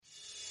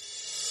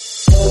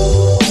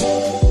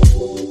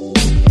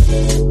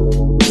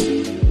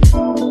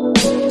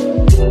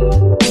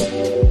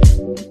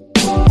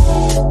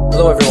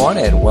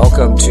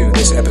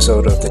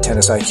episode of the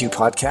Tennis IQ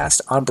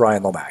podcast. I'm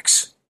Brian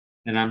Lomax.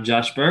 And I'm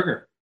Josh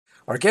Berger.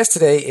 Our guest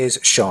today is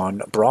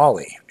Sean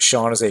Brawley.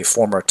 Sean is a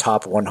former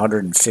top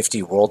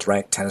 150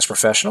 world-ranked tennis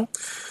professional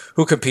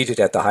who competed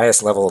at the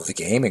highest level of the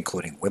game,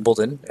 including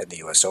Wimbledon and the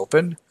U.S.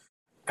 Open.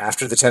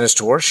 After the tennis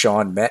tour,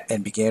 Sean met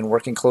and began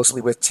working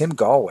closely with Tim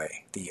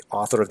Gallwey, the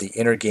author of the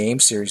Inner Game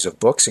series of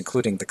books,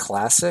 including the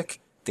classic,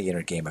 The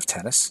Inner Game of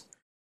Tennis.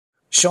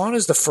 Sean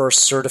is the first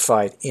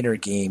certified inner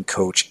game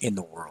coach in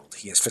the world.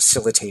 He has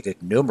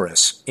facilitated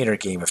numerous inner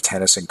game of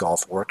tennis and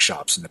golf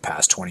workshops in the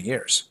past 20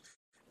 years.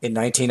 In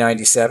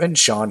 1997,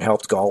 Sean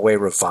helped Gallwey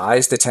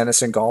revise the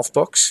tennis and golf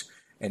books,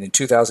 and in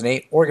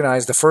 2008,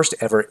 organized the first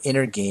ever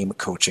inner game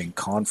coaching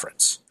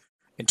conference.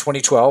 In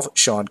 2012,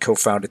 Sean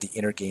co-founded the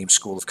Inner Game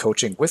School of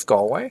Coaching with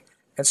Gallwey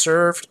and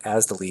served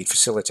as the lead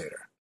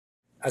facilitator.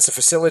 As a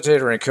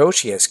facilitator and coach,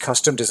 he has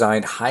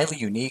custom-designed, highly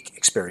unique,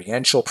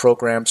 experiential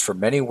programs for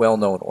many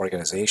well-known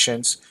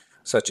organizations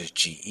such as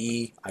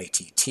GE,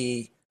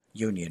 ITT,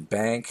 Union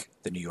Bank,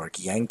 the New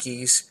York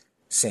Yankees,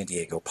 San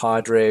Diego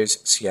Padres,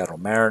 Seattle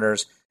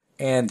Mariners,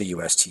 and the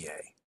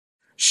USTA.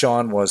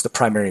 Sean was the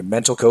primary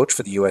mental coach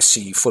for the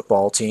USC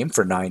football team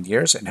for 9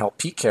 years and helped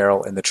Pete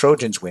Carroll and the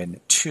Trojans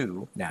win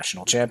 2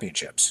 national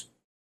championships.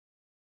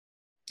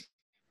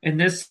 And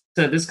this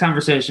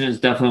conversation is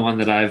definitely one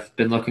that I've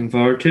been looking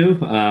forward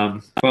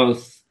to,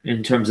 both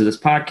in terms of this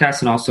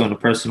podcast and also on a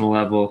personal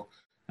level.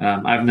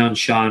 I've known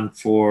Sean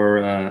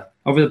for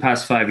over the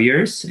past 5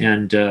 years,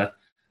 and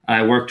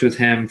I worked with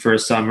him for a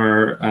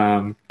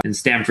summer in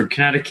Stamford,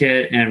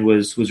 Connecticut, and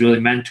was really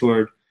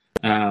mentored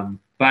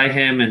by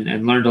him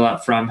and learned a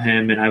lot from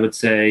him. And I would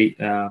say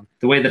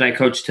the way that I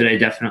coach today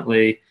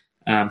definitely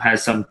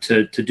has some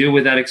to do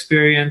with that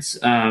experience.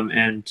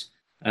 And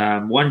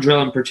one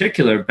drill in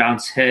particular,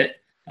 bounce hit,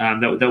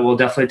 that we'll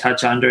definitely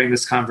touch on during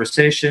this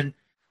conversation,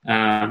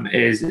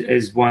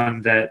 is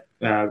one that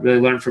really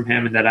learned from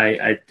him and that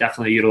I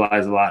definitely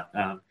utilize a lot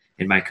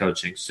in my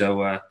coaching.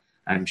 So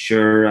I'm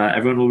sure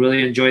everyone will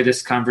really enjoy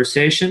this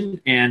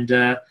conversation,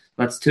 and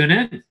let's tune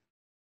in.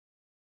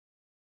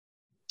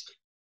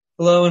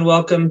 Hello and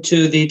welcome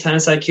to the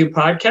Tennis IQ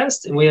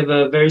podcast, and we have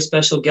a very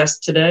special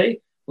guest today.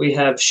 We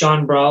have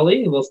Sean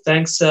Brawley. Well,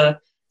 thanks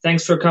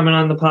for coming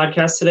on the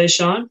podcast today,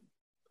 Sean.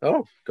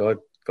 Oh, glad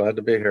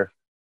to be here.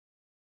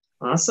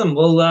 Awesome.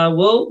 Well,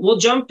 we'll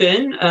jump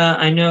in.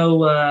 I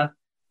know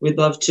we'd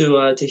love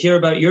to hear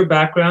about your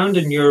background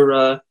and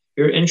your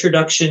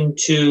introduction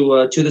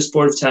to the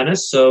sport of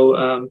tennis.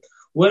 So,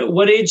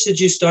 what age did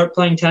you start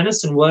playing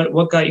tennis, and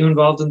what got you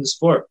involved in the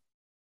sport?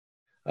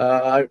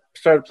 I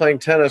started playing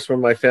tennis when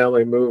my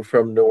family moved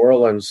from New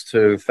Orleans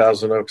to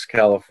Thousand Oaks,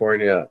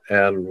 California,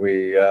 and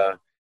we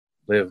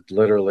lived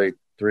literally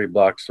 3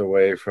 blocks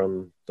away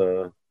from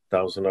the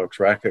Thousand Oaks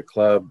Racket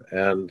Club,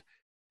 and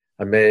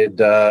I made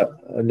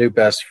a new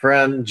best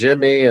friend,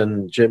 Jimmy,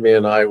 and Jimmy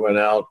and I went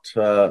out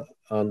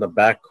on the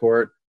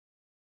backcourt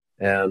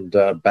and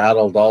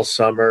battled all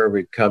summer.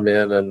 We'd come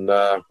in and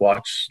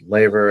watch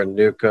Laver and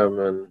Newcomb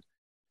and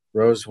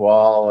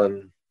Rosewall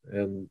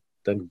and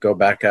then go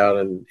back out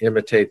and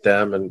imitate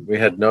them. And we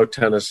had no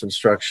tennis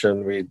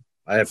instruction.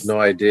 I have no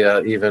idea,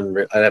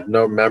 I have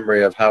no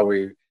memory of how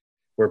we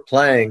were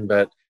playing,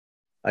 but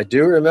I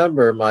do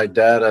remember my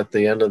dad at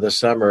the end of the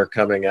summer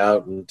coming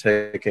out and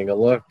taking a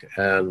look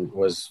and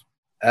was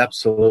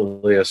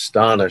absolutely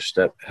astonished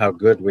at how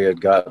good we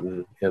had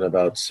gotten in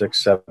about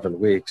 6-7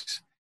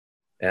 weeks.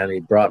 And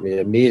he brought me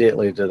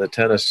immediately to the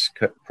tennis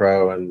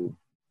pro and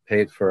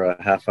paid for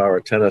a half-hour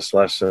tennis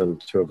lesson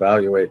to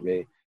evaluate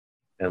me.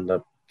 And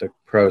the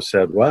pro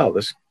said, wow,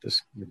 this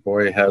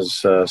boy has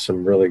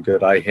some really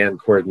good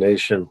eye-hand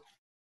coordination.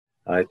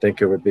 I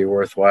think it would be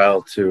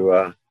worthwhile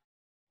to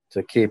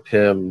keep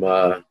him,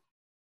 to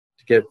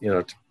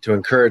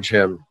encourage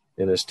him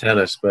in his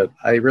tennis. But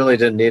I really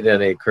didn't need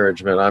any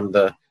encouragement. I'm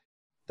the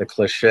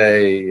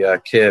cliche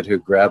kid who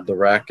grabbed the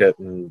racket,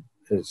 and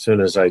as soon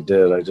as I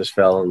did, I just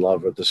fell in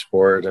love with the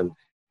sport. And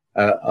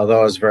although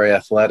I was very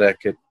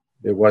athletic, it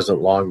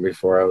wasn't long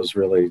before I was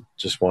really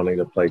just wanting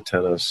to play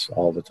tennis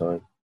all the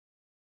time.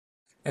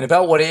 And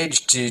about what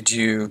age did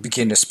you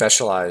begin to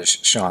specialize,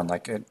 Sean?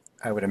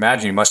 I would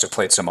imagine you must have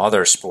played some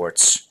other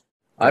sports.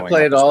 I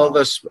played all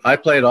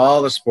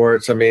the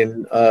sports. I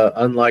mean,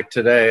 unlike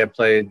today, I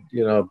played,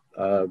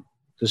 the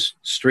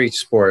street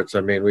sports.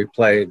 I mean, we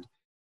played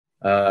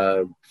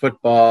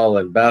football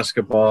and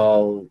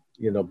basketball,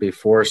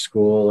 before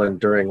school and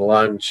during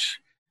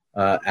lunch.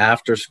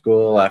 After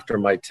school, after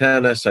my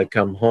tennis, I'd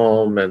come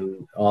home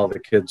and all the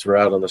kids were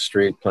out on the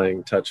street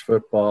playing touch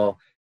football.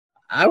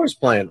 I was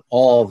playing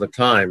all the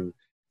time.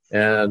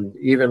 And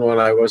even when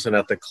I wasn't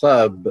at the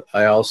club,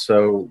 I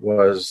also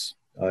was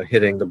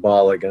hitting the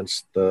ball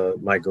against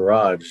my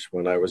garage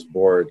when I was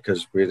bored,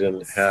 because we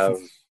didn't have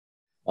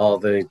all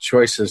the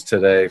choices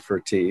today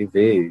for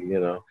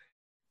TV,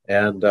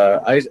 And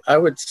I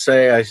would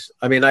say,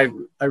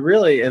 I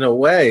really, in a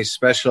way,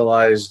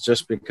 specialized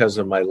just because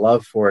of my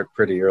love for it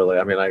pretty early.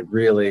 I mean, I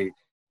really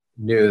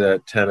knew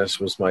that tennis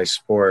was my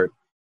sport.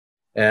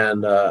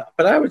 And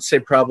but I would say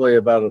probably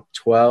about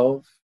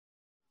 12.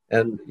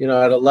 And,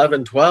 at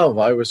 11, 12,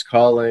 I was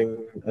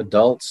calling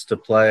adults to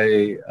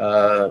play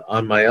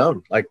on my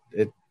own. Like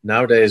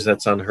nowadays,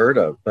 that's unheard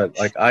of. But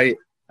like I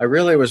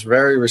really was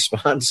very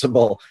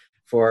responsible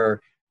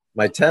for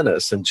my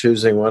tennis and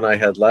choosing when I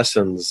had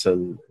lessons.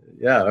 And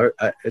yeah,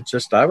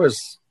 I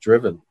was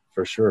driven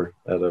for sure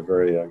at a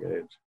very young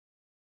age.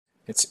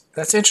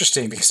 That's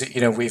interesting because,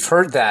 we've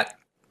heard that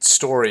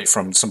story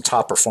from some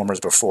top performers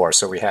before.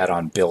 So we had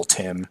on Bill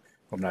Tim.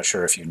 I'm not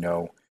sure if you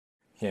know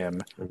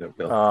him.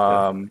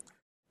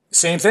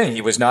 Same thing.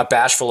 He was not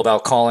bashful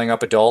about calling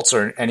up adults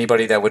or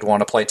anybody that would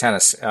want to play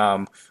tennis.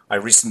 I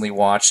recently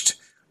watched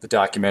the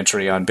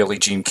documentary on Billie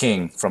Jean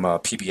King from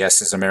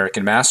PBS's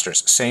American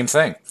Masters. Same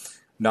thing.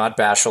 Not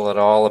bashful at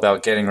all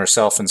about getting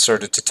herself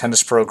inserted to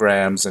tennis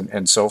programs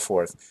and so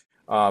forth.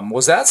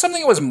 Was that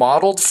something that was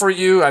modeled for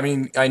you? I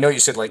mean, I know you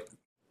said it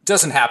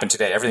doesn't happen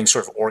today. Everything's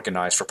sort of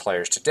organized for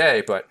players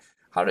today, but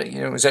how did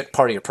is that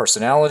part of your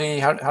personality?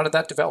 How did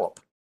that develop?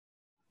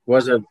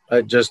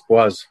 It just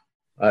was.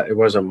 It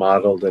wasn't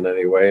modeled in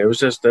any way. It was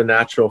just a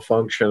natural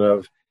function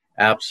of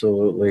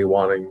absolutely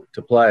wanting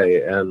to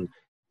play, and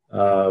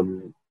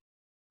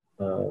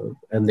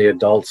the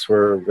adults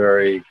were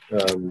very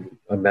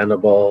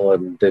amenable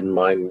and didn't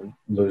mind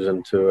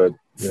losing to a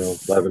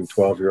 11,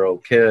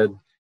 12-year-old kid.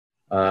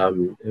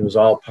 It was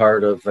all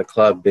part of the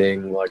club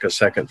being like a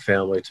second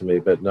family to me.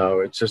 But no,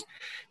 it's just,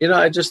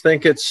 I just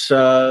think I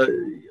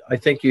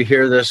think you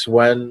hear this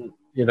when,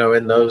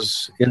 in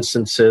those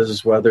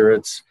instances, whether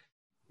it's,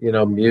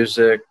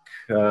 music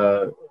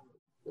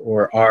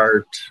or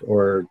art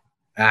or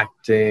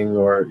acting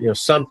or,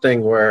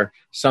 something where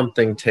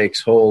something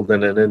takes hold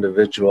in an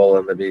individual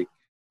and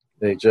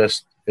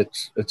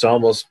it's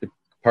almost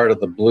part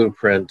of the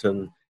blueprint.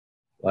 And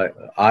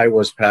I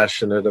was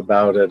passionate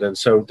about it. And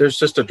so there's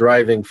just a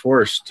driving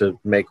force to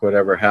make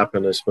whatever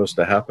happen is supposed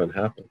to happen.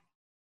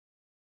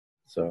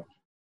 So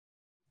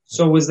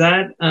was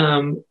that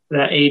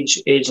that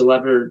age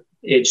 11 or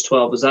age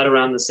 12, was that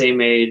around the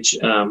same age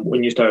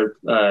when you started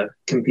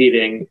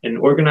competing in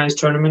organized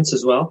tournaments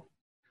as well?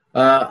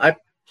 I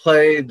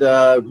played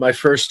my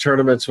first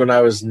tournaments when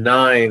I was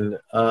 9,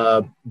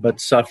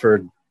 but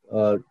suffered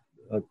a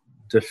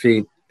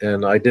defeat,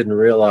 and I didn't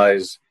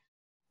realize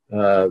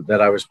that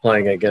I was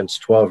playing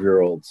against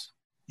 12-year-olds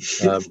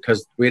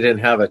because we didn't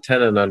have a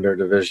 10 and under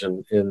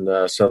division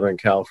in Southern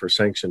Cal for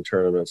sanctioned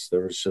tournaments.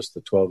 There was just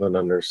the 12 and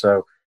under.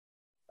 So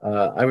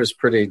I was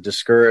pretty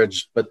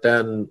discouraged. But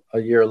then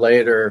a year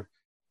later,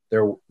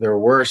 there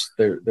were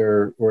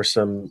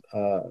some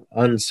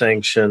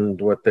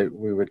unsanctioned, what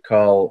we would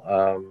call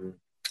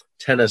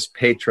tennis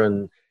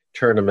patron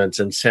tournaments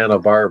in Santa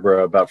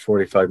Barbara, about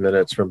 45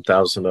 minutes from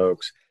Thousand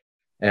Oaks.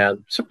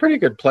 And some pretty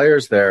good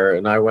players there.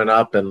 And I went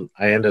up and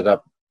I ended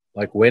up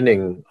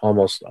winning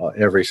almost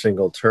every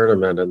single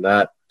tournament. And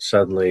that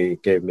suddenly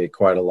gave me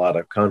quite a lot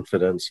of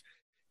confidence.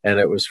 And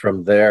it was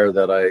from there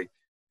that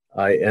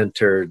I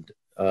entered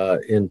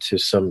into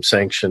some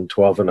sanctioned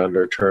 12 and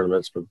under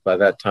tournaments. But by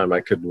that time I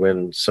could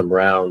win some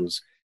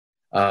rounds.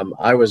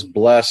 I was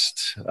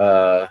blessed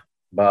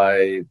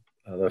by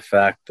the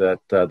fact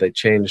that they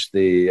changed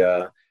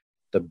the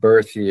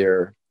birth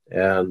year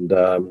and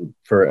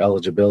for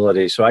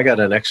eligibility. So I got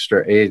an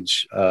extra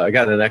age. I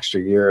got an extra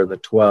year in the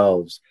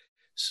 12s.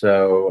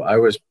 So I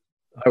was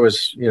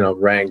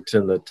ranked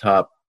in the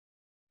top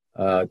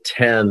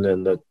 10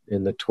 in the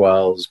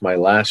 12s my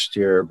last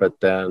year. But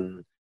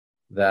then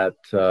that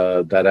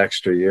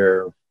extra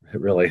year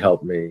really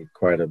helped me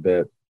quite a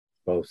bit,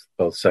 both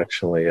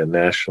sectionally and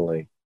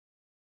nationally.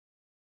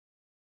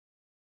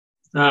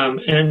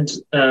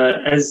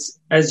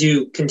 As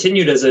you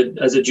continued as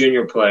a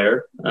junior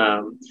player,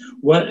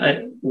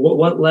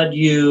 what led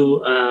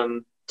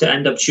you to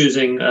end up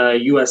choosing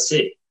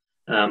USC?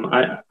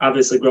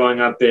 Obviously,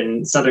 growing up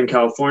in Southern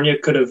California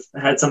could have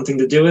had something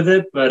to do with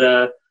it,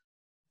 but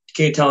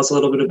can you tell us a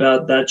little bit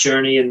about that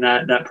journey and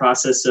that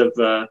process of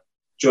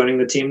joining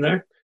the team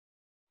there?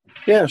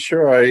 Yeah,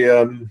 sure.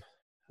 I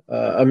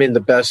mean,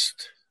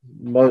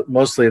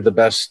 mostly the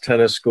best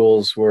tennis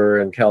schools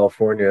were in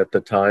California at the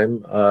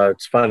time.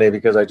 It's funny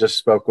because I just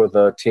spoke with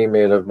a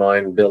teammate of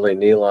mine, Billy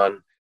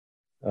Nealon,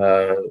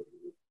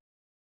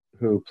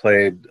 who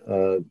played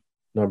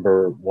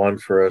number 1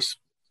 for us,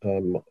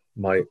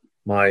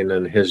 mine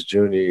in his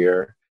junior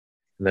year,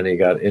 and then he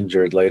got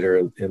injured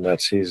later in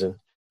that season.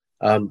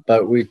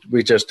 But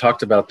we just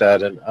talked about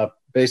that, and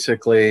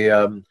basically,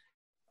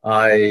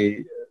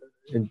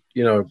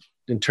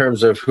 in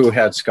terms of who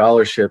had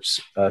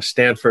scholarships,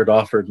 Stanford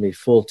offered me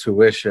full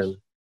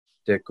tuition.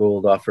 Dick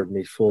Gould offered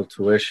me full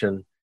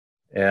tuition.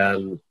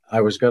 And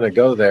I was going to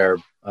go there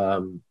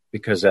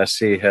because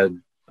SC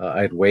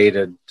I'd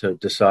waited to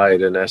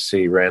decide, and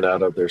SC ran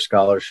out of their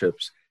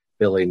scholarships.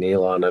 Billy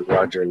Nealon and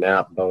Roger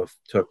Knapp both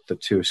took the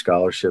 2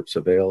 scholarships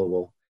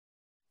available.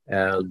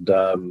 And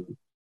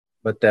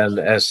but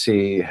then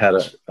SC had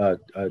a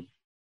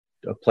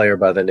player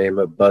by the name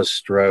of Buzz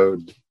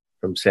Strode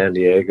from San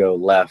Diego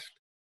left.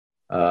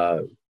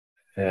 So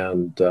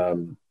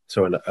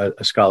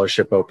a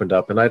scholarship opened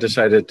up, and I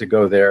decided to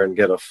go there and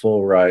get a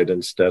full ride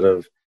instead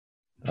of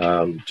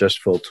just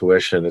full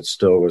tuition, it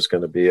still was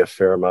going to be a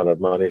fair amount of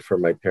money for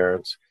my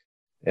parents.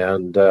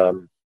 And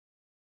overall,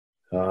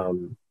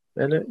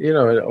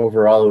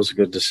 it was a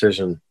good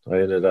decision.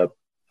 I ended up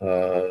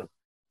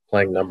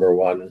playing number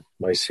one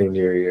my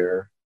senior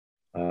year.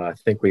 I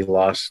think we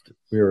lost.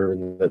 We were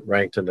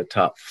ranked in the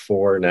top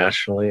 4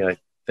 nationally, I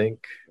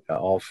think,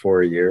 all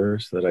 4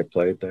 years that I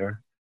played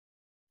there.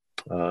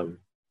 So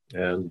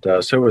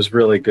it was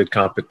really good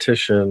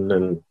competition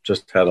and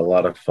just had a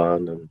lot of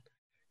fun and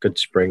good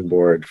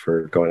springboard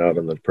for going out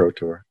on the Pro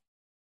Tour.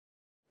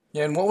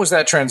 Yeah, and what was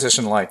that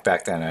transition like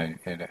back then?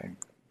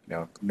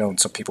 Known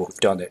some people who've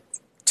done it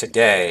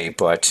today,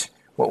 but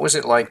what was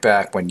it like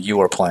back when you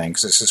were playing?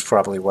 Because this is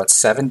probably,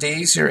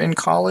 70s you're in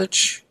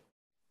college?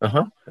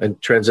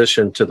 And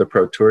transition to the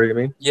Pro Tour, you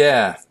mean?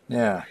 Yeah.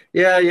 I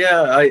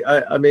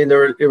mean,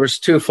 it was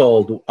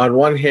twofold. On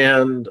one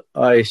hand,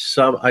 I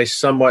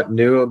somewhat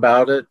knew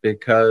about it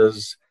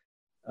because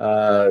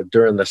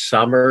during the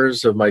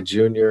summers of my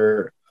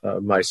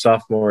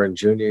sophomore and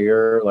junior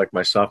year, like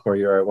my sophomore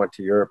year, I went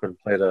to Europe and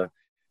played a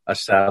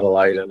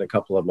satellite and a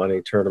couple of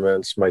money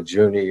tournaments. My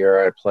junior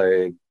year, I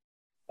played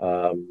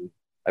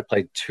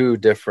 2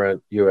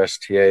 different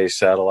USTA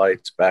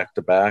satellites back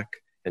to back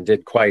and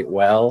did quite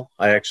well.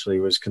 I actually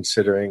was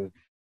considering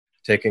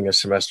taking a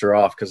semester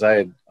off because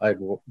I'd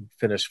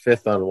finished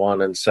 5th on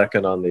one and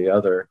 2nd on the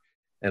other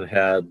and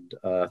had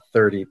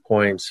 30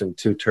 points in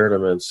 2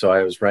 tournaments. So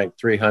I was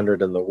ranked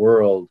 300 in the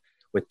world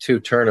with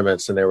 2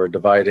 tournaments, and they were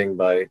dividing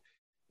by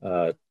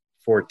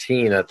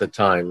 14 at the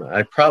time.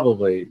 I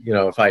probably,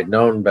 if I'd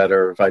known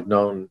better, if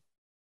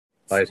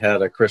I'd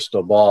had a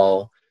crystal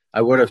ball,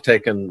 I would have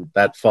taken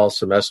that fall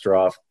semester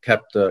off,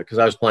 because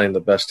I was playing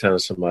the best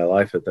tennis of my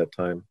life at that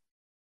time.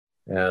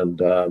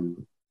 And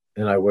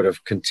I would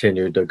have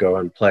continued to go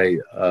and play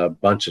a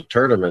bunch of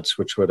tournaments,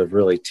 which would have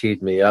really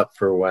teed me up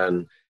for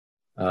when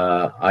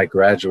I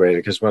graduated.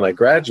 Because when I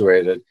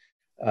graduated,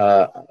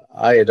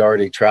 I had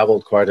already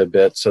traveled quite a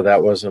bit, so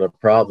that wasn't a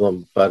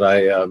problem. But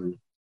there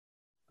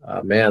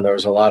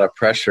was a lot of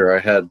pressure. I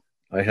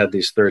had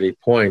these 30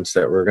 points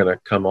that were going to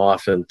come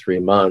off in 3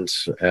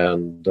 months,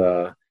 and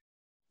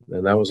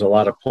that was a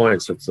lot of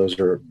points. Those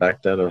are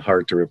back then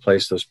hard to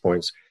replace those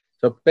points.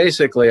 So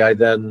basically, I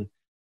then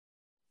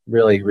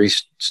really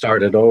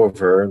restarted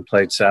over and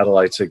played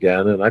satellites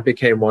again, and I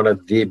became one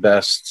of the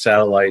best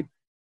satellite,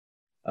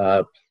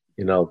 the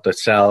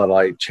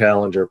satellite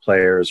challenger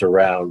players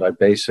around. I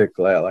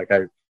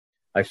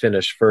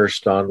finished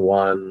first on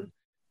one.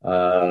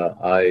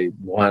 I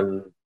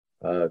won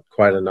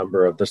quite a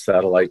number of the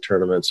satellite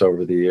tournaments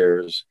over the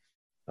years.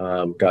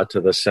 Got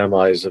to the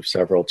semis of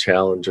several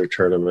challenger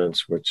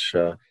tournaments, which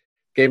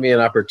gave me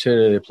an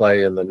opportunity to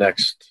play in the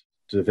next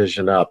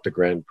division up, the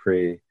Grand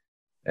Prix.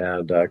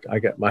 And I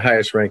got my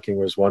highest ranking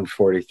was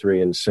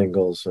 143 in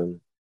singles and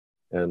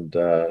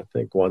I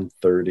think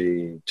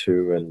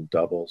 132 in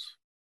doubles.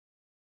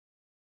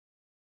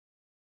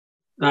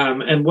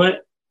 And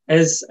what,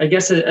 as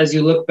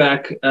you look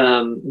back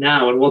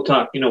now, and we'll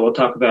talk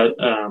about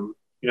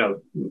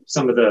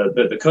some of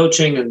the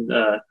coaching and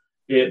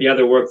the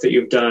other work that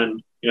you've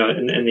done,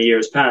 in the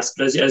years past.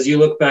 But as you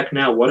look back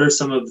now, what are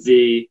some of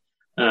the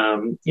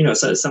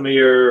some of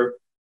your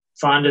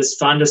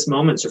fondest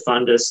moments or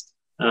fondest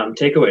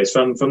takeaways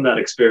from that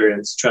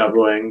experience,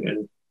 traveling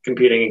and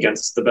competing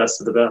against the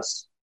best of the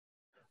best?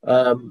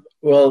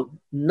 Well,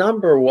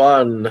 number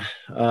one,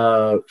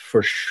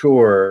 for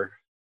sure,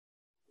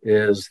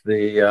 is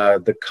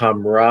the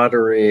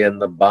camaraderie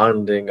and the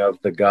bonding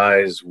of the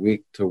guys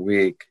week to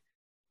week.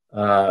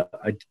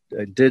 I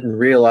didn't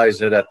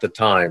realize it at the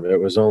time.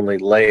 It was only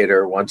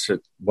later, once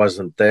it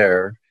wasn't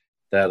there,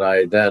 that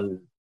I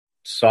then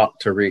sought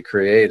to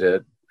recreate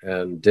it,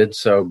 and did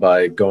so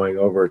by going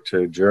over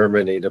to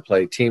Germany to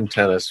play team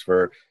tennis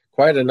for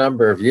quite a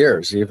number of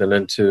years, even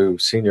into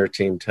senior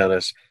team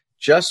tennis,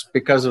 just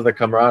because of the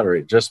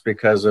camaraderie, just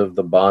because of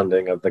the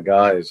bonding of the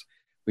guys.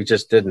 We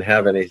just didn't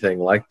have anything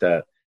like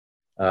that.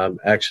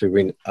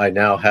 Actually, I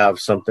now have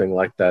something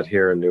like that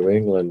here in New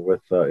England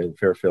in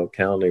Fairfield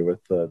County with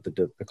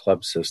the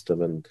club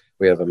system, and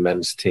we have a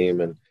men's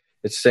team, and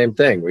it's the same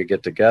thing. We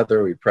get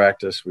together, we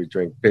practice, we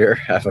drink beer,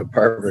 have a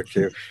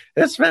barbecue.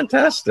 It's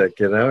fantastic,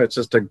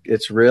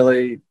 it's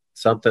really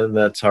something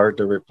that's hard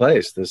to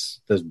replace,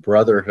 this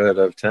brotherhood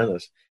of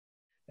tennis.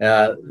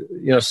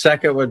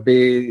 Second would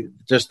be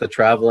just the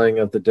traveling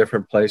of the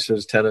different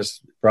places.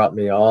 Tennis brought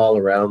me all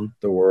around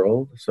the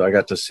world, so I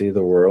got to see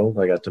the world.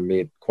 I got to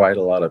meet quite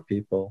a lot of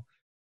people.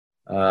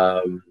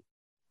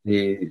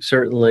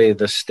 Certainly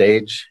the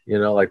stage,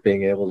 like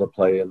being able to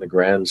play in the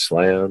Grand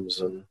Slams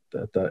and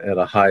at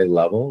a high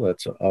level.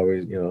 That's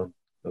always,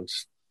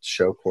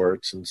 show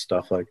courts and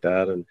stuff like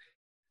that. And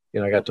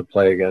I got to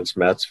play against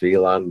Mats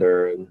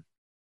Wilander and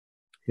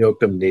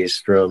Joachim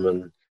Nystrom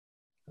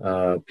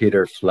and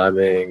Peter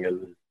Fleming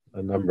and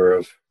a number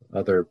of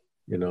other,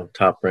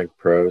 top ranked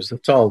pros.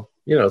 It's all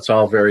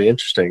very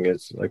interesting.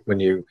 It's like when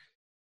you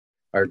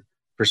are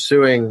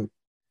pursuing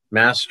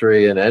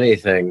mastery in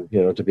anything,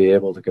 to be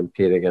able to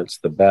compete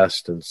against the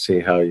best and see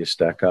how you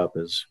stack up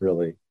is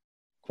really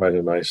quite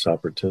a nice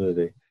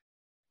opportunity.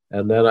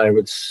 And then I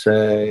would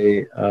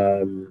say,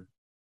 no,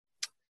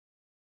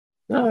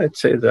 I'd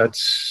say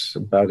that's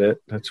about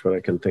it. That's what I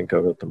can think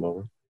of at the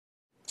moment.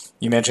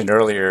 You mentioned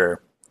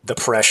earlier the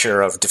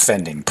pressure of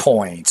defending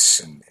points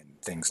and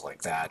things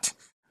like that.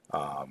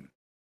 Um,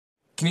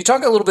 can you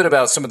talk a little bit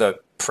about some of the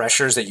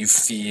pressures that you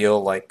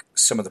feel like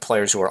some of the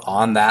players who are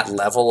on that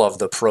level of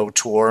the Pro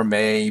Tour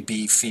may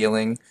be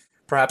feeling?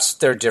 Perhaps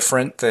they're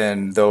different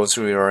than those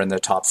who are in the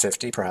top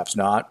 50, perhaps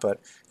not.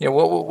 But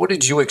what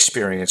did you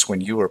experience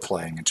when you were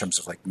playing in terms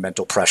of like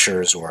mental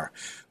pressures or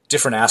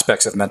different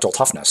aspects of mental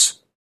toughness?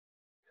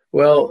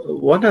 Well,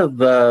 one of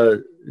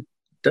the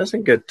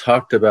doesn't get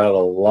talked about a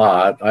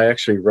lot. I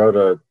actually wrote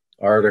an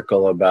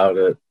article about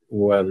it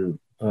when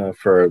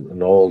for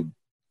an old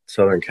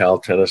Southern Cal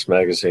tennis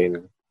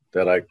magazine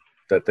that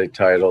they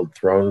titled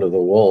 "Thrown to the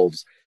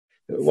Wolves."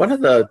 One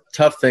of the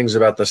tough things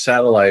about the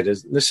satellite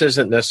is this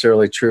isn't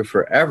necessarily true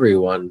for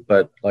everyone,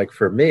 but like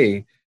for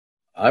me,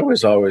 I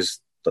was always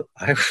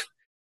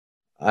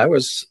I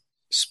was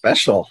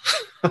special.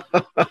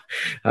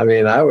 I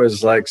mean, I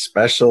was like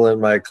special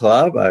in my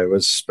club. I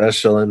was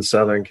special in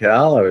Southern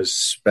Cal. I was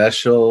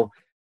special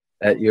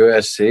at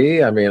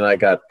USC. I mean, I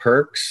got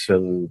perks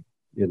and,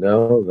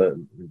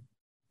 the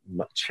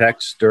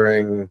checks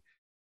during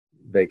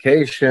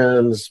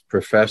vacations.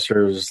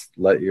 Professors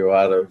let you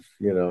out of,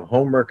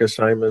 homework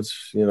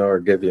assignments, or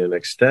give you an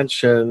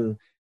extension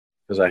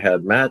because I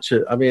had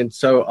matches. I mean,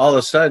 so all of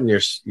a sudden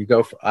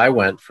I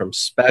went from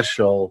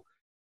special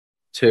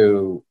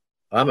to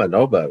I'm a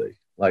nobody.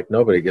 Like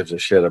nobody gives a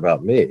shit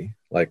about me.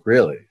 Like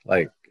really,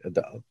 like in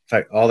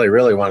fact, all they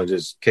really want to do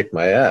is kick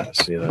my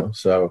ass.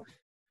 So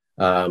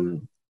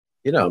I'm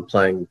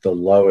playing the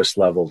lowest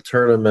level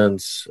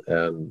tournaments,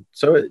 and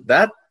so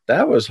that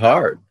was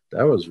hard.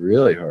 That was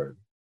really hard.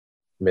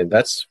 I mean,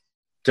 that's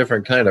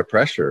different kind of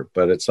pressure,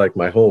 but it's like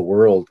my whole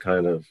world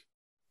kind of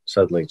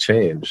suddenly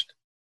changed,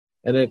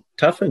 and it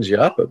toughens you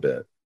up a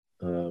bit.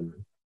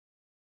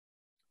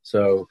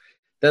 So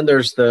then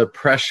there's the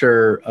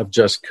pressure of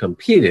just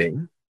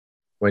competing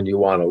when you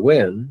want to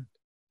win.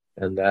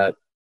 And that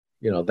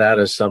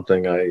is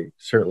something I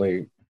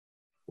certainly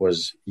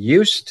was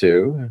used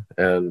to.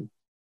 And,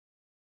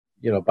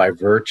 by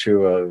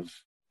virtue of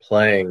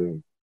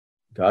playing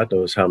God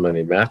knows how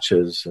many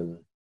matches and,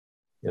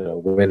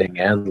 winning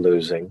and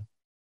losing,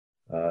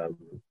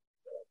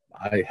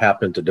 I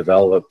happened to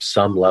develop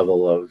some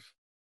level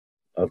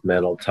of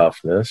mental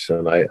toughness.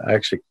 And I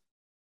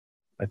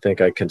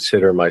think I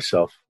consider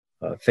myself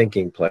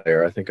thinking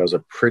player. I think I was a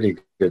pretty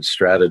good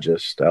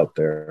strategist out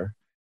there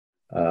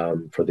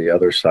for the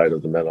other side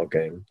of the mental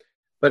game.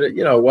 But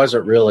it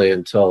wasn't really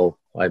until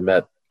I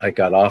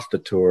got off the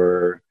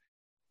tour,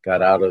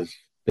 got out of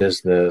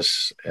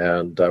business,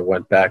 and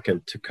went back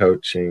into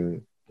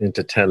coaching,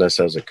 into tennis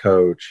as a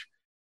coach.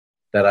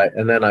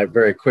 And then I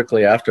very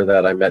quickly after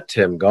that I met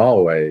Tim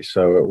Gallway.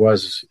 So it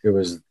was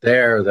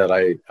there that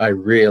I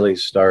really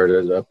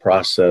started a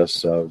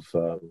process of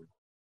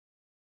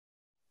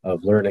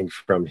learning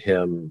from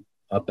him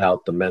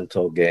about the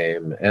mental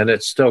game, and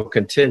it's still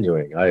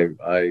continuing.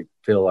 I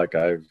feel like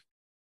I'm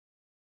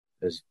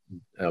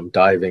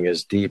diving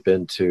as deep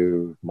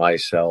into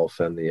myself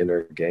and the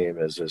inner game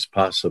as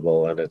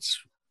possible, and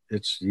it's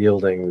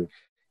yielding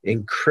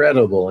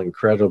incredible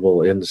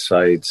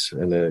insights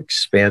and an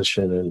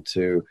expansion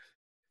into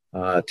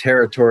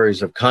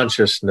territories of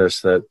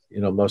consciousness that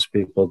most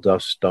people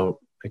just don't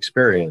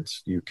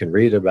experience. You can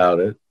read about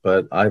it,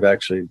 but I've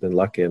actually been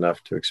lucky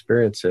enough to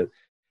experience it.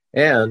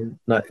 And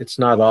it's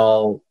not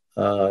all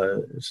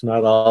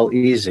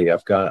easy.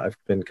 I've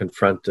been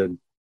confronted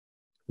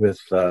with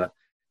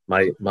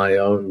my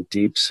own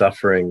deep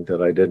suffering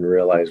that I didn't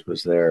realize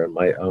was there, and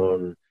my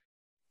own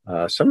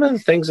some of the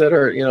things that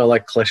are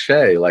like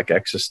cliche, like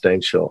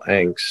existential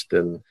angst.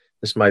 And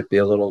this might be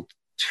a little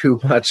too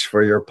much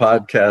for your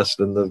podcast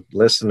and the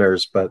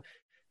listeners, but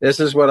this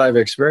is what I've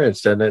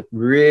experienced, and it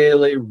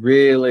really,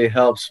 really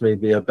helps me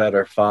be a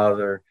better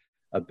father,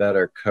 a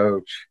better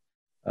coach,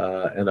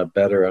 and a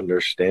better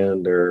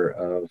understander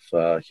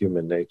of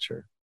human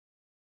nature.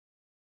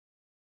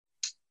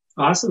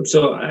 Awesome.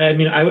 So, I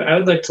mean, I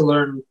would like to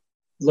learn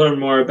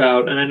more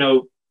about, and I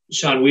know,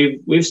 Sean,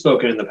 we've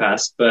spoken in the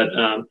past, but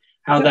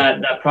how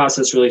that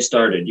process really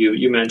started.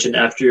 You mentioned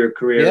after your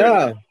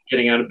career,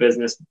 getting out of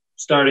business,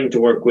 starting to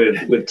work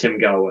with Tim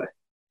Gallway.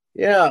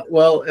 Yeah,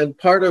 well, and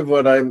part of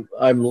what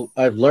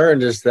I've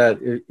learned is that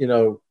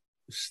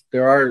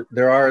there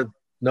are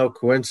no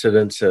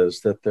coincidences,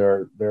 that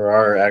there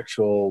are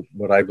actual,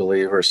 what I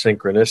believe are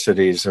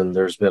synchronicities, and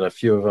there's been a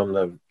few of them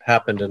that have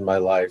happened in my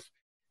life,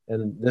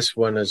 and this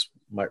one is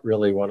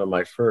really one of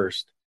my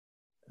first.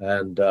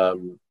 And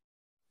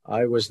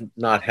I was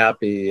not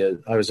happy.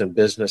 I was in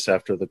business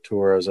after the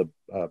tour as a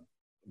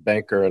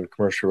banker and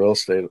commercial real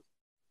estate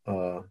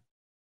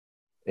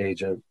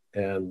agent,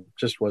 and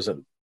just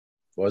wasn't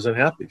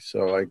happy.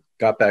 So I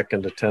got back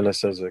into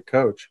tennis as a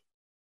coach.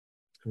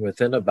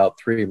 Within about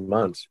 3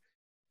 months,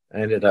 I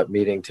ended up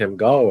meeting Tim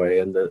Gallway,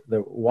 and the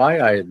why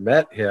I had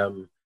met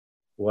him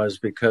was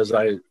because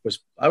I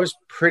was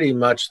pretty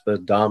much the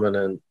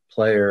dominant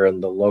player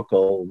in the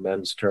local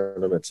men's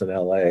tournaments in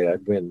LA.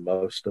 I'd win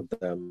most of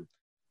them.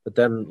 But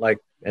then, like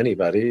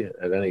anybody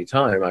at any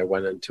time, I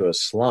went into a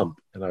slump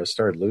and I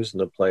started losing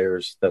to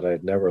players that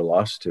I'd never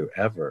lost to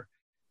ever.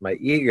 My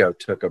ego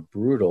took a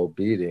brutal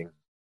beating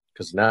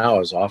because now I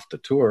was off the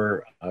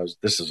tour.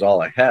 This is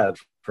all I had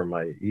for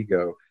my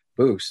ego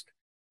boost.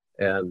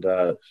 And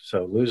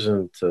so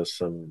losing to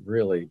some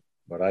really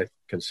what I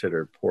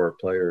considered poor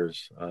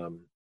players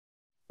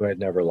who I'd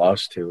never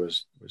lost to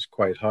was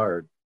quite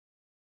hard.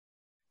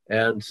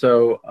 And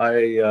so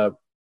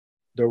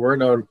there were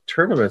no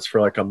tournaments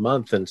for like a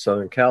month in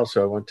Southern Cal.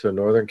 So I went to a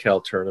Northern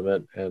Cal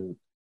tournament and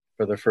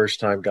for the first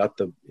time got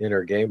the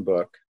inner game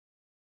book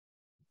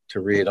to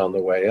read on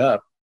the way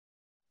up.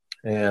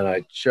 And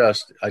I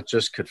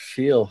just could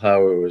feel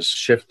how it was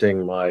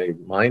shifting my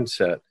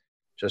mindset,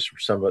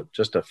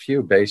 just a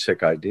few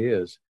basic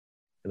ideas.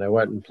 And I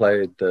went and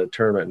played the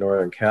tournament at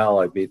Northern Cal.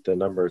 I beat the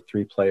number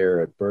 3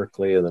 player at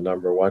Berkeley and the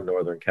number 1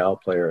 Northern Cal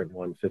player and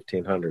won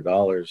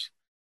 $1,500.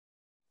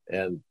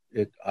 And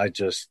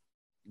just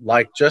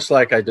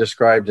like I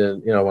described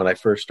in, when I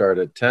first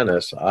started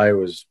tennis, I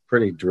was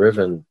pretty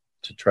driven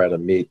to try to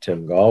meet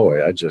Tim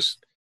Galway.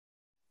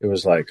 It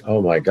was like,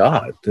 oh my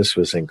God, this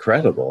was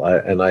incredible.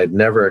 And I'd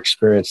never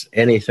experienced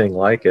anything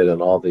like it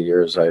in all the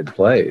years I'd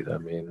played. I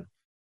mean,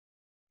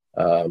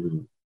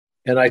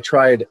 and I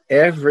tried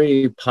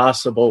every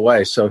possible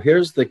way. So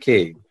here's the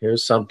key.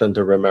 Here's something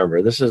to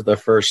remember. This is the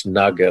first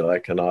nugget I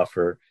can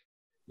offer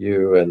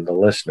you and the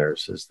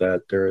listeners, is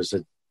that there is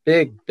a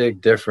big,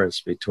 big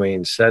difference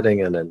between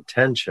setting an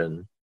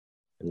intention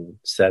and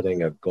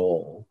setting a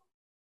goal.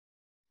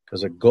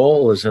 Because a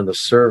goal is in the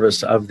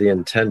service of the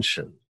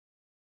intention.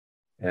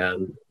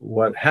 And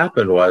what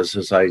happened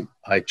is I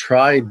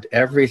tried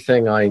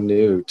everything I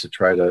knew to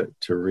try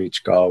to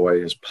reach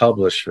Galway, his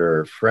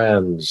publisher,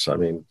 friends,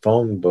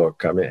 phone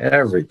book,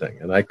 everything.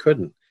 And I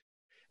couldn't.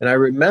 And I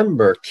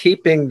remember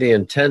keeping the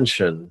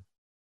intention,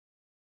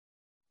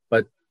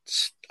 but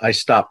I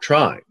stopped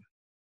trying.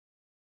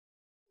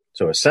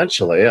 So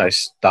essentially, I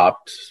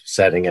stopped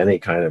setting any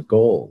kind of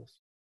goals,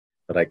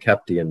 but I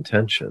kept the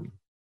intention.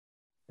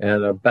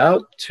 And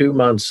about 2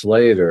 months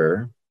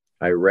later,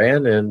 I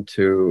ran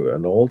into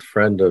an old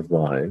friend of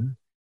mine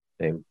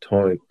named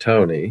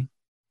Tony,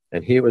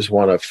 and he was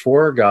one of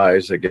 4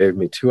 guys that gave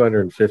me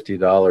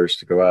 $250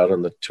 to go out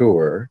on the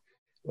tour.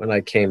 When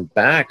I came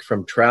back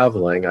from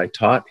traveling, I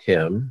taught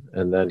him,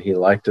 and then he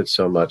liked it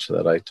so much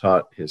that I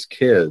taught his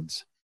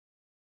kids.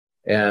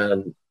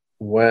 And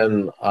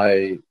when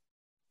I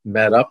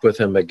met up with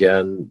him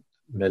again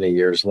many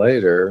years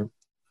later,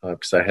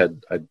 because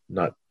I'd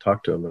not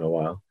talked to him in a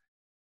while,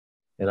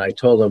 and I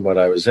told him what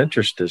I was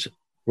interested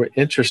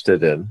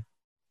in,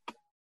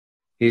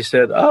 he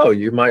said, "Oh,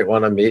 you might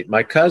want to meet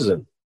my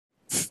cousin."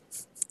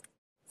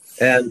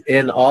 And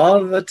in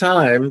all the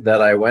time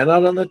that I went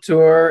out on the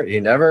tour,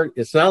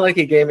 it's not like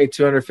he gave me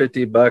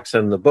 $250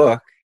 in the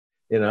book.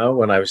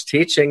 When I was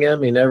teaching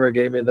him, he never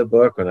gave me the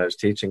book. When I was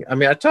teaching,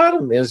 I taught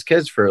him his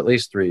kids for at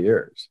least 3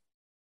 years.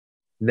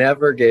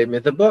 Never gave me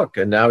the book.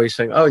 And now he's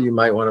saying, "Oh, you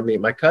might want to meet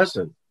my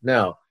cousin."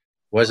 Now,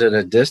 was it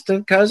a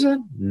distant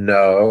cousin?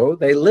 No,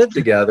 they lived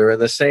together in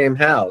the same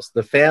house.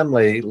 The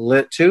family,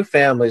 2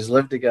 families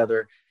lived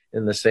together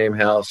in the same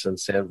house in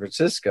San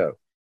Francisco.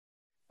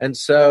 And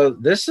so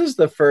this is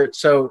the first,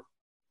 so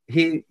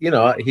he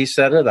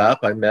set it up.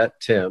 I met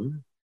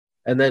Tim,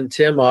 and then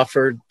Tim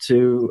offered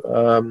to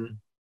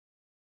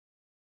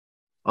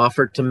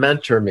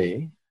mentor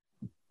me.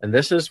 And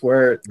this is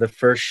where the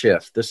first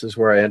shift, this is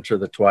where I enter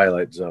the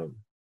twilight zone.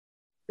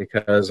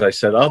 Because I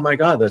said, "Oh my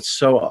God, that's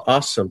so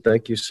awesome!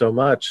 Thank you so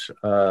much.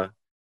 When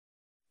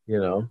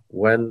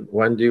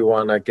do you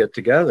want to get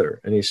together?"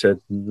 And he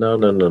said, "No.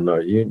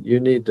 You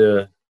need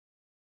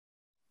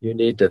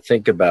to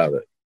think about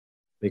it,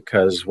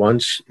 because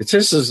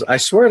I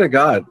swear to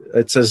God,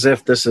 it's as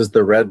if this is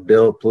the red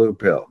pill, blue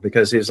pill."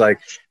 Because he's like,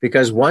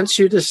 because once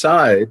you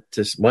decide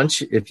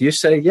if you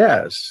say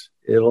yes,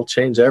 it'll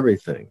change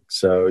everything.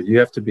 So you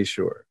have to be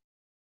sure.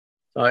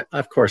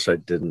 Of course, I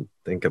didn't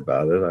think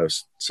about it. I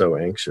was so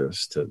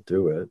anxious to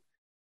do it.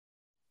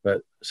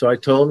 But so I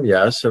told him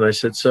yes. And I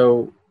said,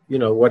 "So,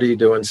 what are you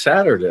doing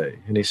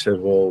Saturday?" And he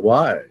said, "Well,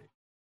 why?"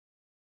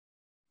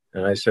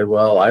 And I said,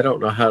 "Well, I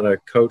don't know how to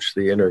coach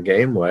the inner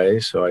game way.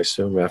 So I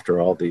assume after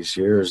all these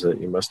years that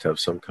you must have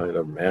some kind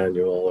of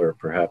manual, or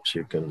perhaps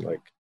you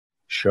can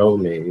show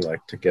me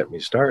to get me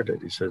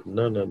started." He said,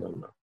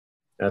 No.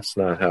 That's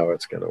not how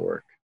it's going to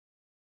work.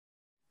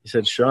 He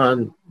said,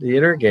 "Sean, the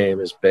inner game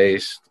is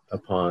based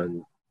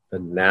upon the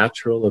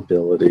natural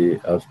ability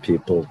of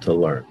people to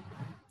learn.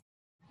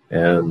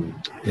 And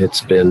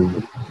it's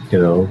been,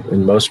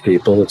 in most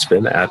people, it's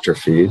been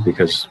atrophied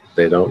because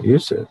they don't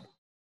use it.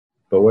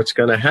 But what's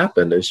going to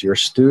happen is your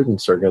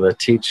students are going to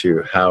teach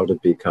you how to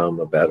become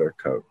a better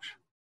coach.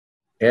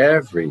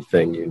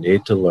 Everything you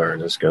need to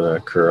learn is going to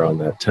occur on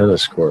that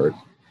tennis court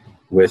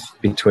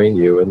between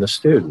you and the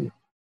student.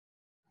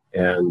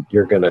 And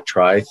you're going to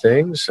try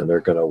things and they're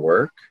going to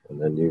work.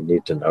 And then you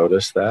need to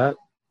notice that.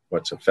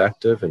 what's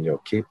effective, and you'll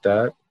keep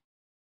that.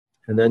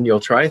 And then you'll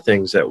try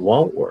things that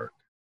won't work.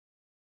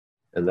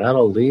 And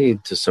that'll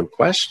lead to some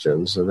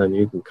questions. And then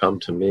you can come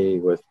to me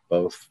with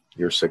both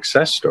your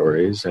success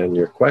stories and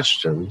your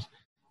questions,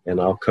 and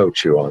I'll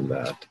coach you on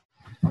that.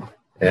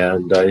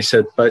 And he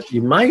said, but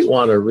you might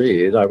want to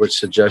read, I would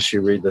suggest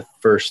you read the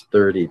first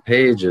 30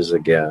 pages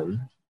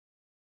again,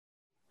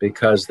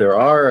 because there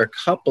are a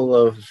couple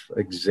of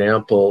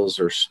examples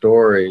or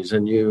stories,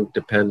 and you,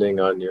 depending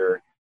on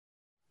your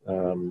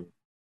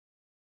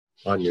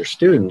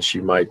students,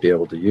 you might be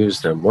able to use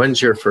them.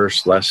 When's your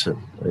first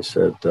lesson? I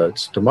said,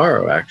 it's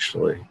tomorrow,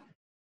 actually.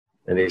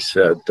 And he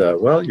said,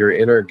 well, your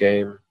inner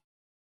game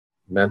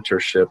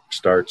mentorship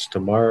starts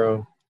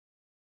tomorrow.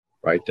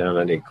 Write down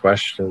any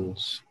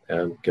questions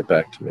and get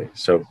back to me.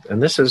 So,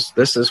 and this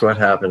is what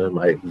happened in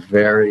my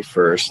very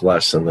first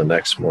lesson the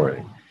next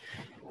morning.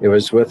 It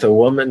was with a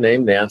woman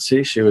named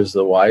Nancy. She was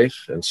the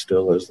wife, and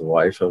still is the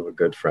wife, of a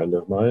good friend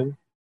of mine.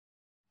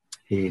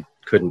 He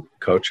couldn't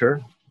coach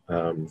her.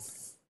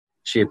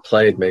 She had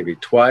played maybe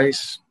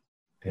twice,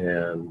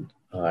 and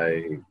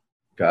I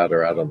got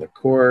her out on the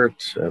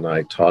court, and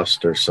I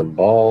tossed her some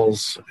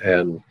balls,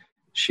 and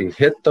she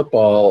hit the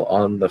ball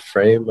on the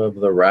frame of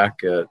the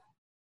racket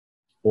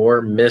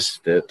or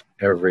missed it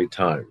every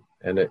time.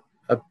 And it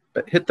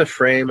hit the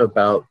frame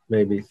about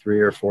maybe 3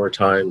 or 4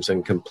 times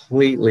and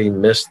completely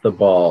missed the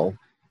ball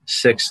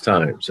 6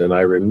 times. And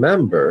I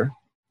remember,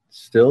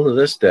 still to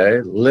this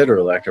day,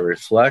 literally, I can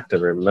reflect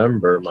and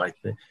remember my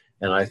thing.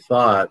 And I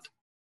thought,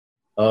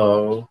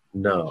 oh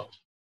no,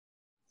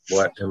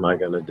 what am I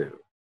going to do?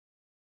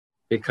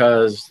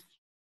 Because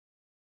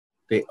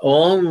the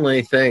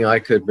only thing I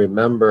could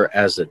remember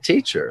as a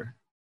teacher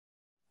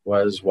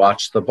was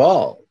watch the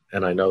ball.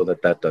 And I know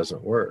that that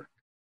doesn't work.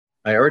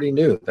 I already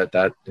knew that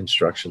that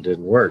instruction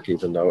didn't work,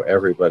 even though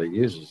everybody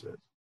uses it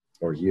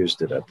or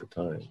used it at the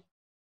time.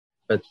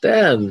 But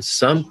then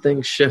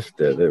something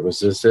shifted. It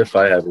was as if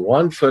I had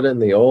one foot in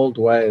the old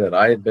way that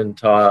I had been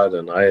taught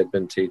and I had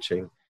been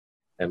teaching,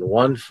 and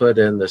one foot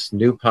in this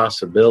new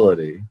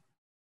possibility.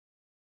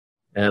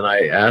 And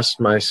I asked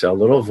myself,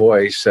 a little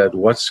voice said,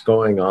 what's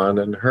going on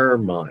in her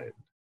mind?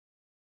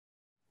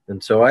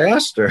 And so I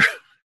asked her,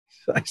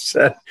 I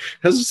said,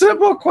 it's a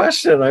simple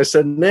question. I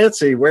said,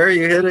 Nancy, where are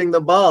you hitting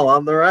the ball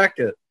on the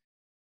racket?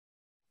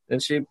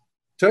 And she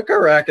took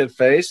her racket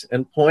face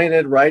and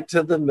pointed right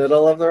to the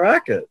middle of the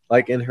racket,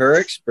 like in her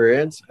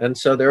experience. And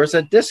so there was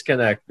a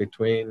disconnect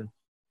between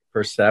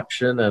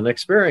perception and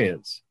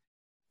experience.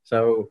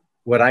 So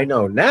what I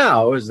know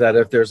now is that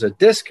if there's a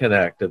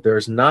disconnect, if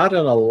there's not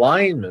an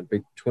alignment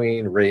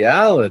between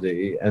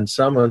reality and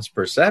someone's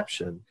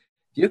perception,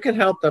 you can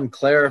help them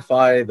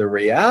clarify the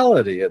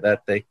reality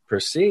that they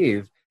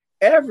perceive.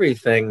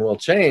 Everything will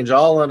change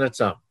all on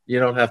its own. You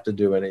don't have to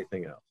do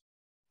anything else.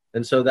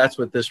 And so that's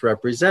what this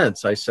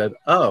represents. I said,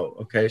 oh,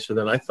 okay. So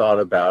then I thought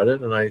about it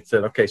and I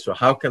said, okay, so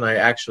how can I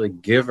actually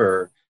give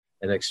her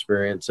an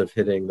experience of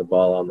hitting the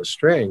ball on the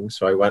string?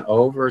 So I went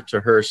over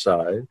to her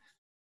side.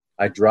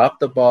 I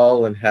dropped the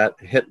ball and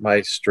hit my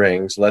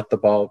strings, let the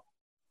ball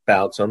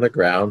bounce on the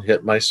ground,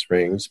 hit my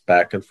strings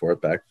back and forth,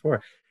 back and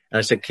forth. And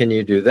I said, can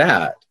you do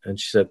that? And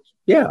she said,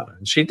 yeah.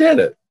 And she did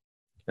it.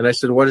 And I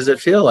said, what does it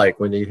feel like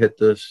when you hit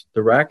the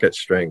racket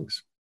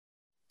strings?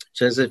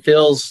 She says, it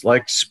feels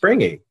like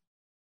springy.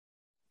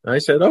 And I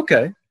said,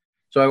 okay.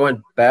 So I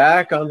went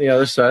back on the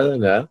other side of the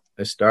net.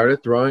 I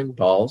started throwing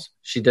balls.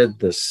 She did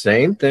the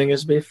same thing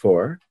as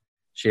before.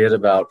 She hit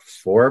about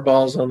 4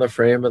 balls on the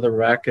frame of the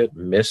racket,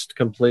 missed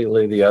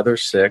completely the other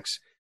 6.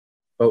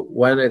 But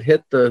when it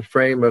hit the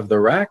frame of the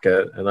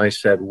racket, and I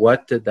said,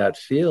 what did that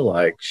feel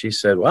like? She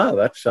said, wow,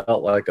 that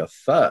felt like a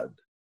thud.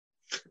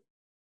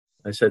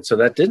 I said, so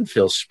that didn't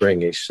feel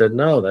springy. She said,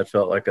 no, that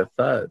felt like a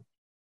thud.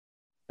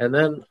 And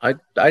then I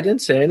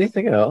didn't say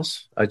anything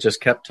else. I just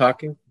kept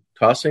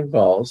tossing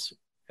balls.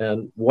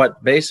 And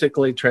what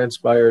basically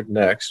transpired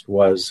next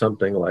was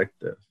something like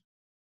this.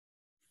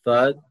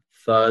 Thud,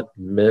 thud,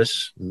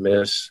 miss,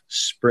 miss,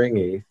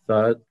 springy,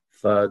 thud,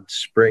 thud,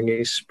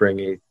 springy,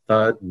 springy,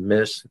 thud,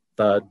 miss,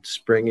 thud,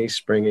 springy,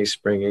 springy,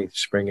 springy,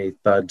 springy,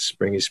 thud,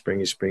 springy,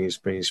 springy, springy,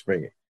 springy,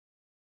 springy.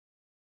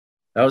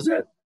 That was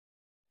it.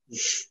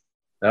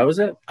 That was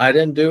it. I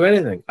didn't do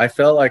anything. I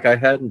felt like I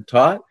hadn't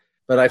taught,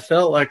 but I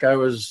felt like I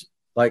was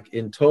like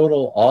in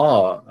total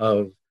awe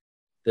of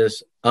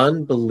this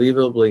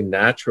unbelievably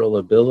natural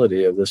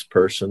ability of this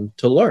person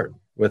to learn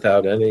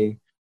without any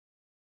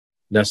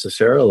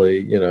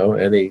necessarily,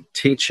 any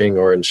teaching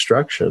or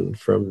instruction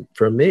from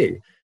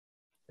me.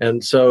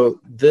 And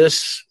so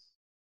this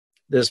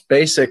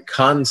basic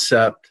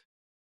concept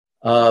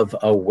of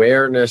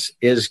awareness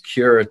is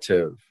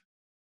curative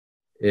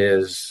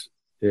is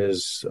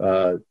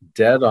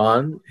dead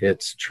on.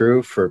 It's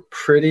true for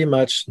pretty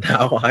much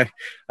now. I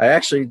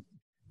actually,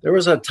 there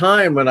was a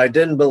time when I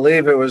didn't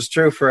believe it was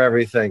true for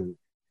everything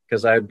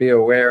because I'd be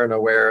aware and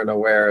aware and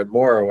aware and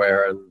more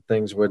aware and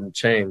things wouldn't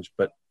change.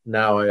 But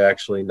now I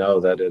actually know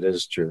that it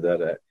is true,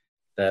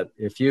 that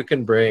if you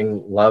can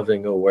bring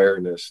loving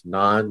awareness,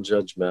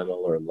 non-judgmental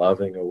or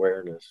loving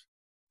awareness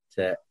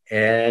to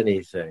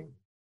anything,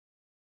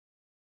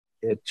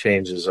 it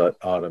changes it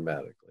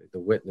automatically. The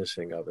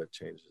witnessing of it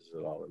changes it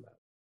automatically.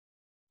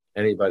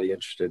 Anybody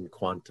interested in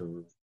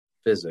quantum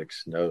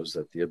physics knows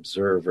that the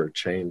observer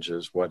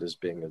changes what is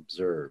being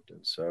observed.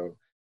 And so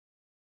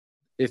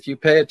if you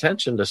pay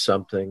attention to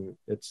something,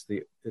 it's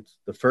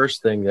the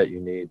first thing that you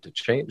need to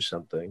change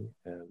something.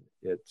 And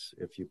it's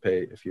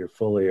if you're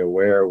fully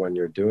aware when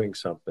you're doing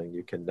something,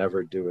 you can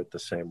never do it the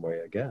same way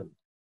again.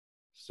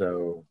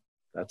 So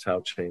that's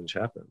how change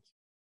happens.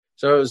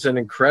 So it was an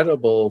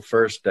incredible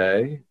first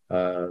day.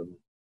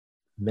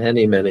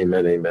 Many, many,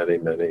 many, many,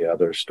 many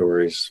other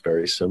stories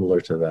very similar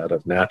to that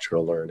of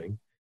natural learning.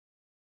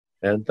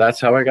 And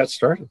that's how I got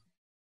started.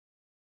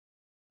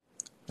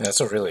 That's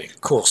a really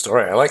cool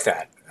story. I like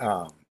that.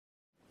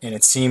 And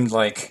it seemed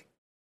like,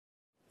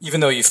 even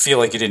though you feel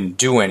like you didn't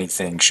do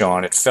anything,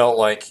 Sean, it felt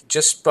like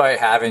just by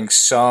having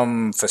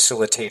some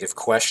facilitative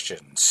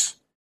questions,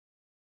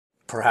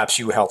 perhaps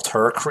you helped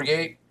her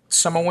create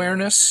some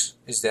awareness.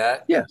 Is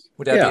that? Yes.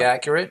 Would that be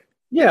accurate?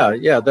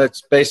 Yeah.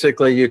 That's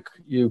basically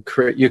you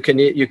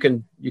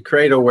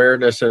create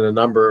awareness in a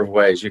number of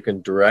ways. You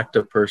can direct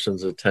a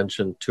person's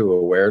attention to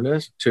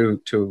awareness,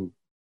 to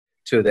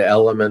the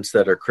elements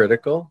that are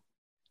critical.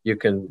 You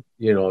can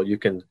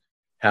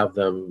have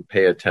them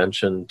pay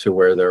attention to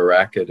where their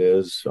racket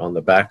is on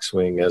the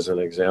backswing, as an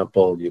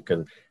example. You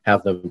can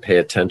have them pay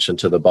attention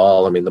to the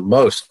ball. I mean, the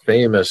most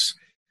famous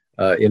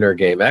inner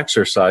game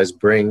exercise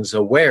brings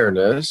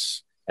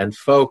awareness and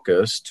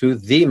focus to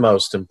the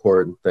most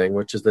important thing,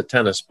 which is the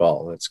tennis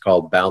ball. It's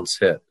called bounce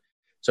hit.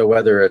 So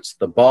whether it's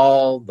the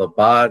ball, the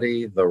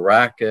body, the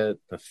racket,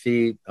 the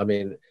feet, I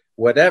mean,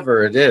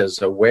 whatever it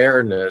is,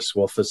 awareness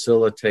will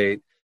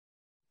facilitate.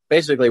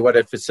 Basically, what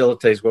it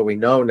facilitates, what we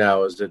know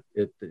now, is that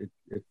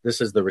this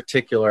is the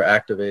reticular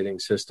activating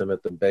system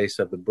at the base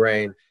of the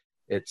brain.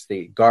 It's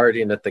the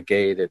guardian at the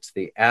gate. It's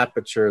the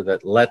aperture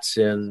that lets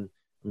in.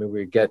 I mean,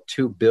 we get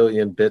 2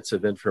 billion bits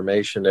of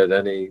information at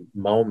any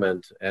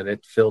moment, and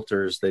it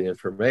filters the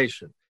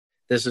information.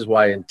 This is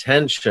why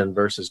intention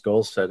versus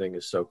goal setting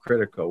is so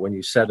critical. When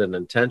you set an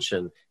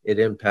intention, it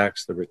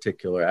impacts the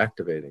reticular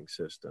activating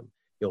system.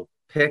 You'll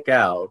pick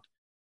out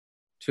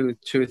two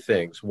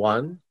things.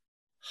 One,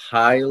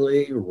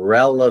 highly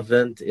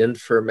relevant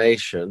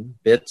information,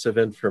 bits of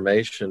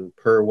information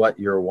per what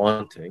you're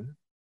wanting,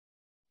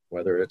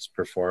 whether it's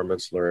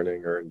performance,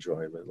 learning, or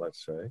enjoyment,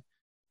 let's say,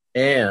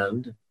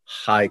 and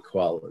high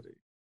quality.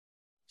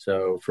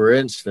 So, for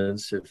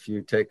instance, if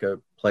you take a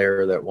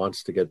player that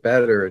wants to get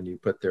better and you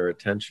put their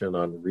attention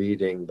on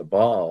reading the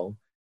ball,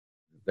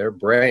 their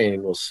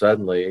brain will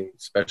suddenly,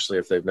 especially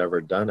if they've never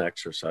done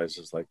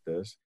exercises like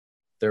this,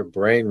 their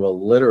brain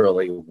will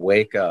literally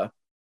wake up.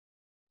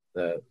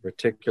 The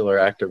reticular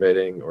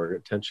activating or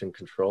attention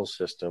control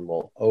system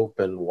will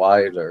open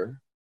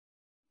wider.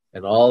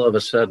 And all of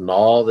a sudden,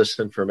 all this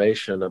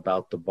information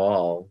about the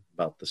ball,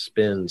 about the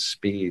spin,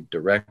 speed,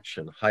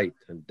 direction, height,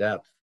 and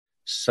depth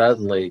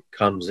suddenly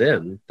comes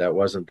in that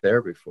wasn't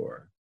there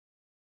before.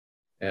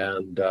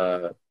 And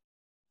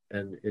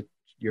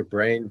your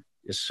brain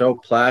is so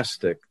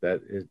plastic that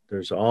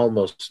there's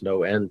almost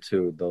no end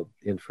to the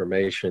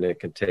information it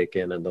can take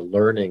in and the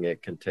learning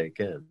it can take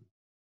in.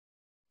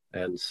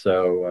 And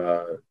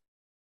so,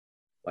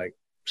 like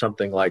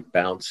something like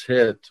bounce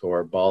hit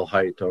or ball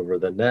height over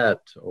the net,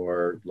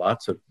 or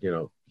lots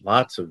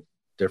of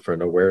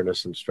different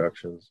awareness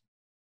instructions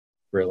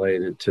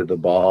related to the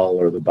ball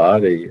or the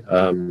body,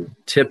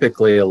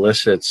 typically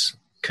elicits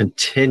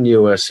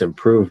continuous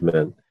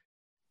improvement.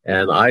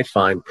 And I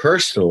find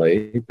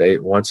personally,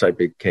 once I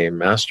became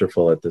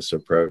masterful at this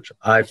approach,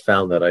 I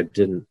found that I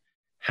didn't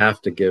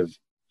have to give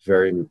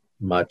very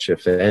much,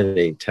 if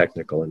any,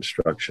 technical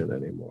instruction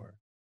anymore.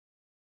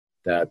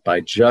 That by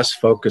just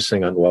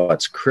focusing on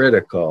what's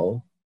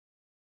critical,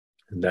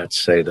 and that's,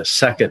 say, the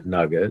second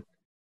nugget,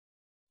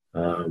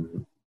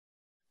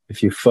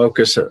 if you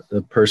focus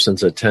the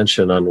person's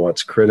attention on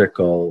what's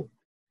critical,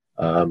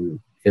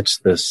 it's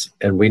this,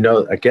 and we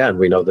know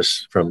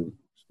this from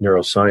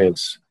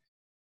neuroscience.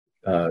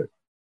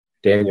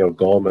 Daniel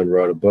Goleman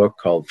wrote a book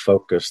called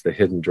Focus, the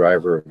Hidden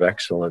Driver of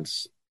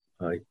Excellence.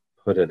 I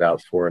put it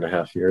out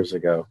 4.5 years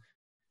ago.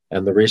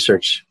 And the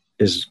research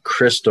is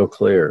crystal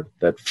clear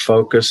that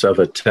focus of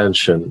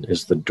attention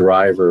is the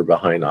driver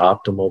behind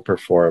optimal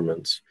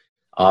performance,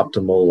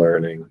 optimal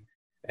learning,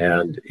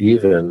 and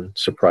even,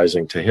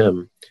 surprising to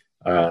him,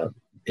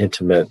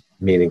 intimate,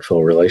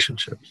 meaningful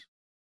relationships.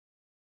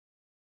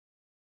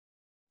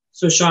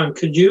 So, Sean,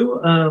 could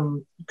you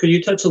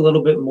touch a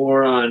little bit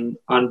more on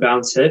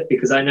bounce hit?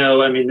 Because I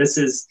know, I mean, this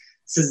is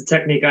a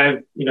technique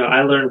I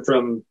learned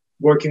from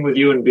working with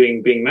you and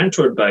being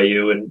mentored by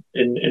you, and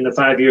in the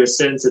 5 years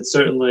since, it's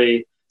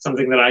certainly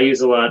something that I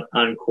use a lot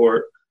on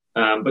court.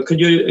 But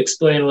could you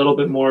explain a little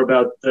bit more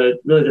about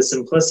the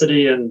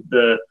simplicity and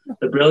the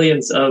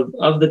brilliance of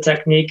the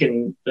technique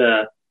and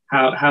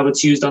how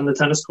it's used on the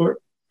tennis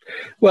court?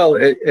 Well,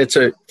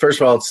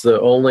 first of all, it's the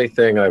only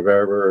thing I've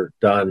ever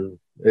done.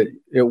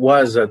 It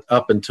was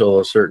up until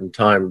a certain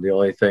time the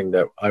only thing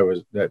that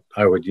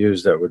I would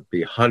use that would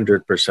be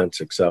 100%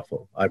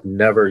 successful. I've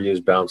never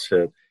used bounce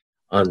hit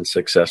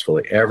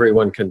unsuccessfully.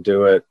 Everyone can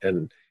do it,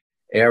 and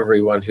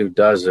everyone who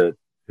does it,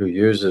 who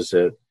uses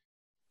it,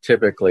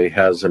 typically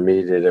has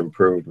immediate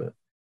improvement.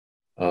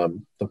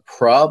 The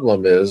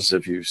problem is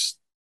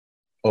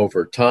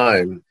over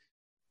time,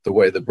 the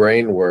way the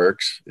brain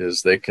works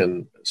is they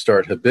can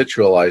start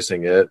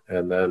habitualizing it,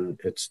 and then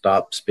it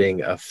stops being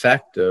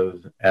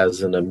effective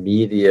as an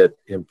immediate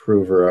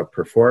improver of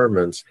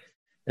performance.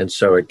 And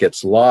so it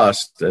gets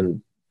lost.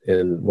 And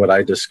what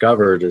I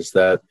discovered is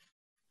that,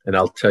 and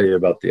I'll tell you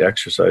about the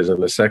exercise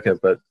in a second,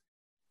 but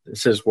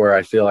this is where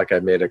I feel like I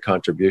made a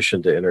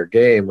contribution to Inner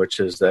Game, which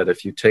is that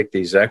if you take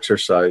these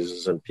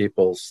exercises and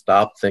people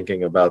stop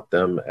thinking about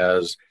them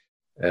as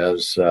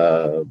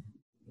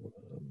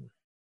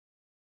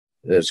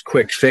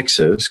quick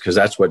fixes, because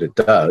that's what it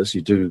does.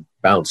 You do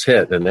bounce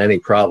hit and any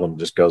problem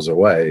just goes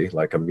away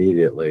like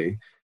immediately.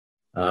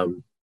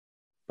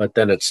 But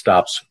then it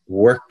stops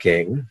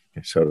working,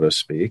 so to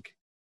speak.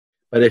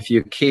 But if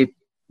you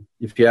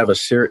have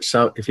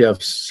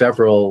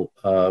several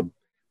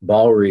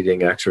ball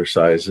reading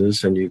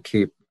exercises and you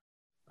keep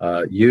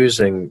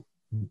using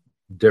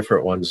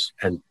different ones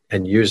and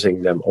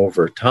using them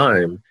over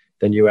time,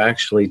 then you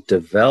actually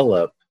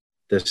develop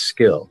this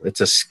skill.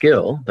 It's a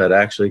skill that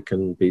actually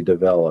can be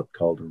developed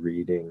called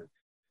reading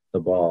the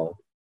ball.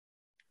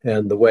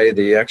 And the way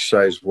the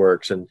exercise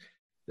works, and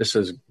this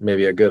is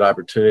maybe a good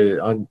opportunity,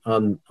 on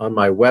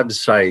my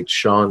website,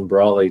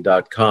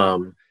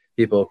 SeanBrawley.com,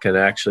 people can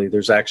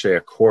there's actually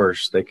a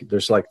course.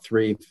 There's like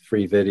 3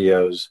 free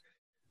videos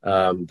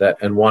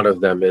and one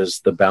of them is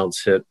the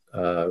bounce hit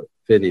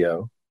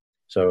video.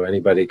 So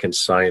anybody can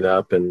sign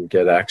up and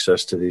get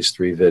access to these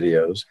 3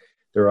 videos.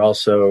 There are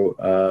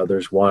also,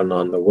 there's one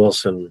on the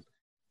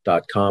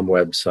Wilson.com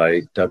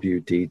website,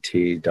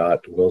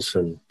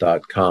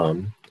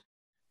 wdt.wilson.com.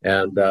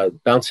 And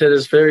bounce hit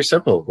is very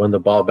simple. When the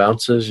ball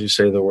bounces, you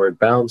say the word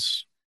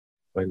bounce.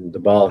 When the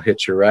ball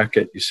hits your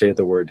racket, you say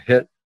the word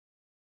hit.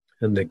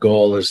 And the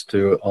goal is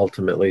to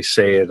ultimately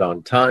say it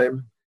on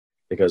time,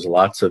 because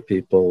lots of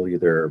people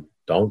either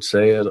don't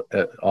say it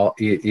at all,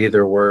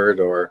 either word,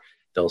 or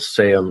they'll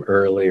say them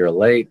early or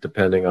late,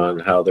 depending on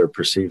how they're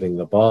perceiving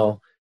the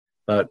ball.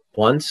 But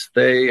once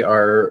they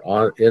are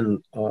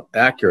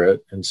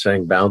accurate and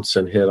saying bounce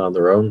and hit on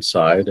their own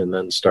side, and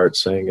then start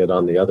saying it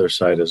on the other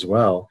side as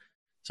well,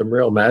 some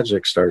real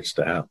magic starts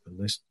to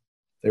happen.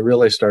 They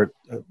really start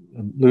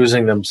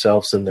losing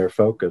themselves in their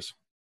focus.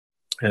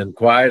 And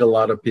quite a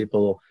lot of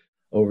people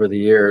over the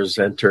years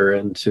enter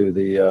into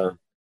the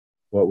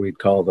what we'd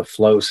call the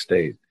flow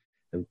state.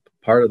 And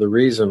part of the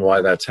reason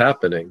why that's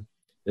happening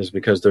is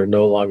because they're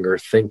no longer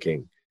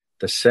thinking.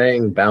 The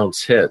saying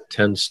bounce hit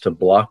tends to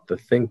block the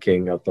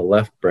thinking of the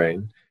left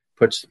brain,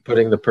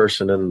 putting the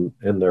person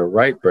in their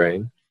right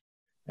brain.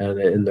 And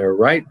in their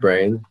right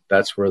brain,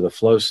 that's where the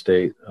flow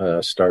state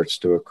starts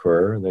to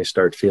occur. And they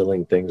start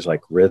feeling things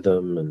like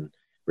rhythm and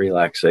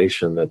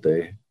relaxation that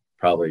they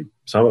probably,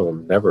 some of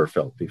them, never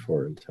felt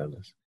before in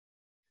tennis.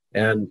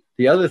 And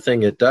the other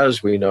thing it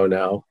does, we know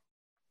now,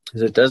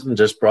 is it doesn't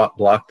just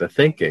block the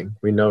thinking.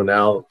 We know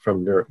now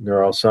from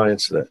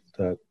neuroscience,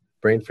 that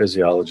brain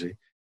physiology,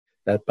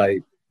 that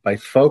by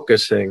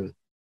focusing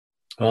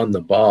on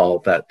the ball,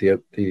 that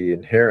the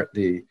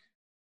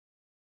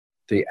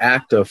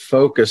act of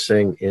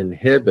focusing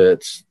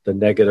inhibits the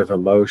negative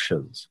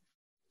emotions.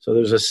 So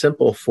there's a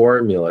simple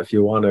formula. If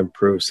you want to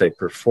improve, say,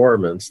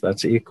 performance,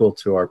 that's equal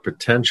to our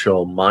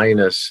potential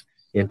minus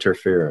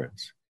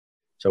interference.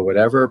 So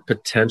whatever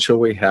potential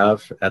we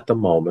have at the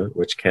moment,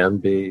 which can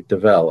be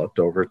developed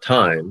over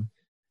time,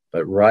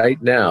 but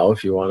right now,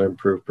 if you want to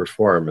improve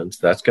performance,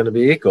 that's going to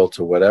be equal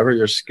to whatever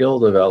your skill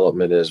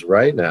development is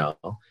right now,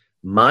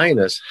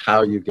 minus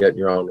how you get in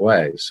your own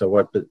way. So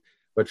what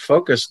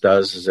focus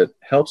does is it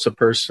helps a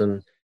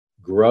person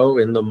grow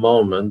in the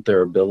moment,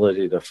 their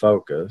ability to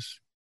focus,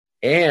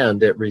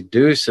 and it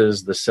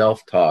reduces the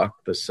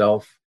self-talk, the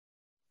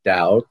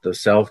self-doubt, the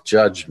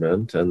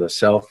self-judgment, and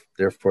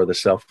therefore the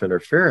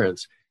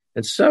self-interference.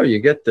 And so you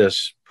get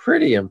this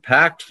pretty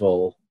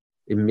impactful,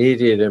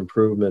 immediate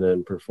improvement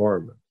in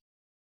performance.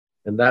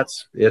 And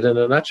that's it in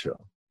a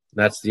nutshell.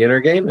 That's the Inner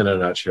Game in a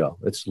nutshell.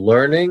 It's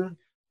learning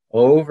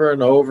over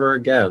and over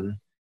again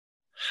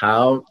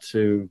how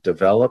to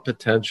develop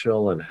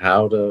potential and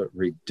how to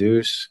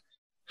reduce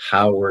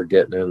how we're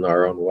getting in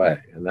our own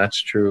way. And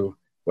that's true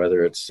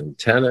whether it's in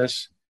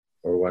tennis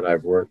or when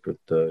I've worked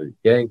with the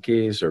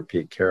Yankees or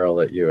Pete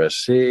Carroll at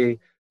USC,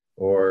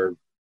 or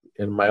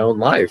in my own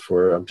life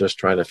where I'm just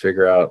trying to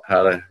figure out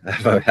how to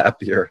have a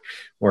happier,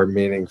 more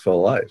meaningful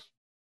life.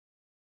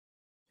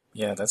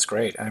 Yeah, that's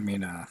great. I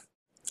mean, I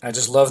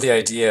just love the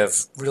idea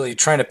of really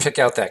trying to pick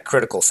out that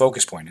critical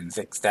focus point, and I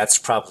think that's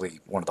probably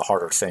one of the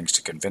harder things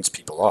to convince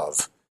people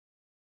of.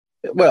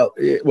 Well,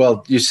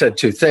 you said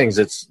 2 things.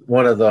 It's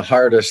one of the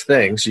hardest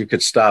things. You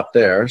could stop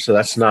there. So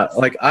that's not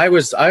like I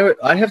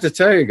have to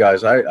tell you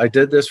guys, I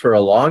did this for a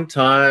long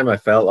time. I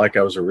felt like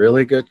I was a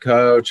really good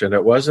coach. And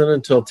it wasn't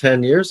until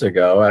 10 years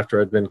ago,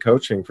 after I'd been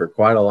coaching for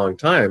quite a long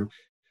time,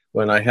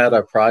 when I had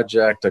a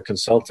project, a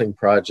consulting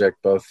project,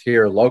 both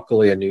here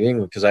locally in New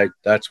England, because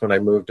that's when I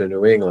moved to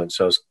New England.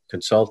 So I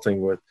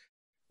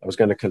was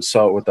going to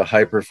consult with the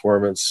high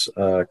performance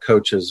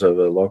coaches of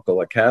a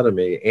local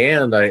academy.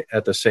 And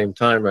at the same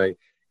time, I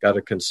got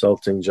a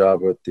consulting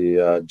job with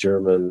the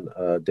German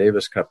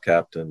Davis Cup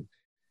captain.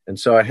 And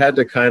so I had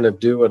to kind of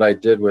do what I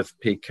did with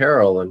Pete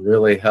Carroll and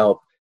really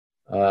help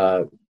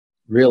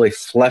really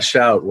flesh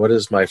out what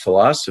is my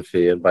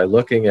philosophy. And by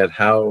looking at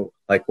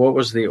what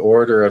was the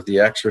order of the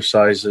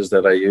exercises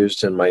that I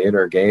used in my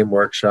inner game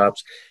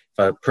workshops. If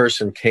a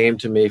person came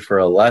to me for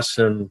a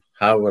lesson,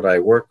 how would I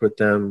work with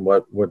them?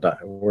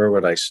 Where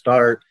would I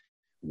start?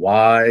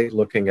 Why?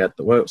 Looking at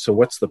so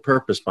what's the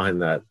purpose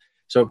behind that?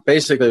 So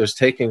basically it was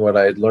taking what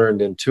I had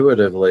learned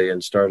intuitively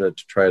and started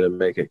to try to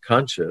make it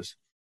conscious.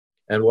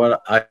 And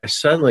what I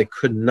suddenly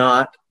could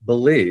not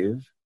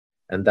believe,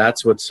 and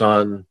that's what's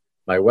on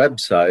my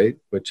website,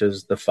 which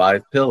is the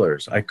 5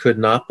 pillars. I could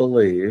not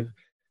believe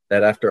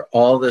that after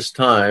all this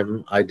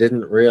time, I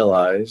didn't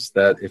realize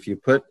that if you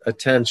put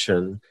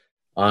attention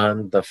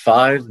on the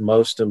 5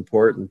 most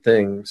important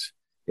things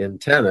in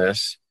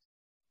tennis,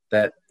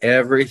 that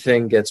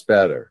everything gets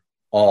better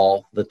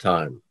all the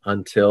time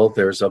until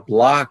there's a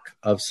block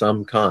of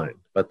some kind.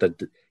 But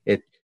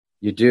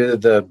you do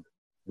the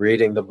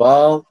reading the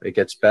ball, it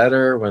gets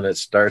better. When it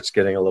starts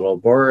getting a little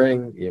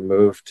boring, you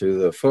move to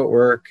the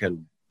footwork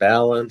and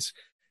balance.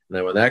 And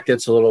then when that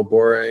gets a little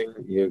boring,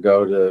 you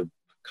go to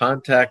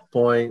contact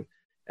point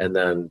and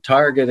then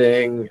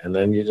targeting, and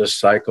then you just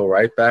cycle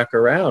right back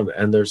around.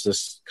 And there's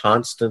this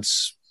constant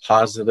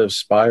positive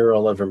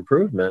spiral of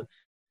improvement.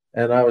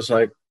 And I was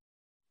like,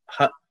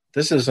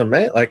 this is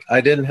amazing. Like,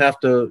 I didn't have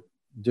to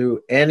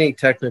do any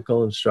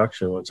technical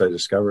instruction once I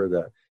discovered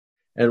that.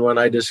 And when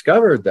I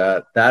discovered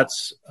that,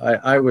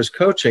 I was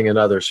coaching in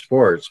other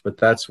sports, but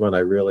that's when I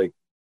really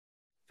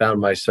found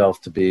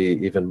myself to be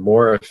even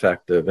more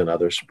effective in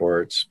other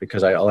sports,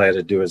 because all I had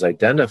to do is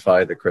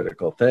identify the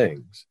critical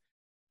things.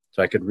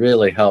 So I could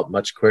really help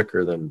much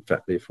quicker than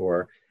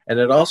before. And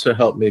it also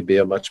helped me be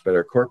a much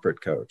better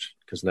corporate coach,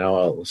 because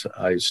now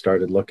I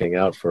started looking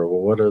out for,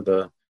 what are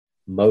the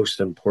most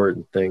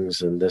important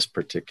things in this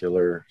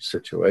particular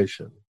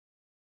situation?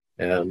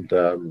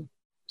 And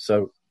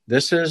so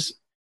this is,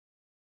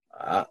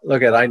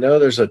 I know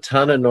there's a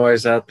ton of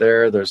noise out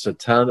there. There's a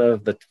ton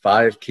of the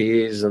 5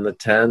 keys and the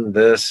 10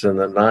 this and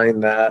the 9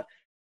 that.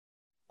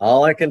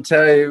 All I can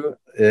tell you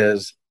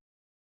is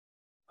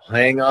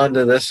hang on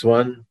to this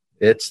one.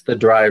 It's the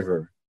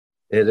driver.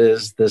 It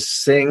is the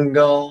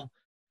single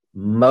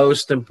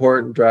most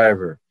important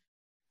driver.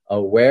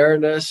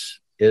 Awareness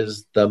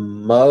is the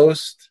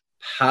most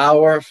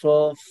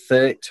powerful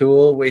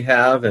tool we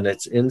have, and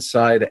it's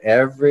inside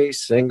every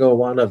single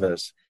one of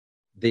us.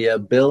 The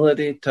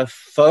ability to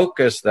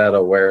focus that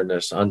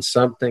awareness on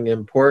something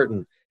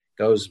important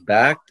goes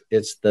back.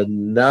 It's the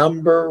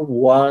number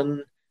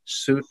 1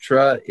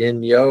 sutra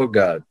in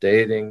yoga,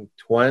 dating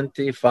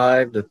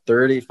 25 to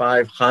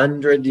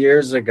 3,500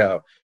 years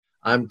ago.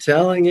 I'm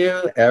telling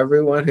you,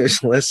 everyone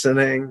who's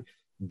listening,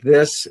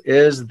 this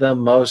is the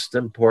most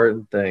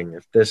important thing.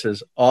 If this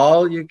is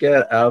all you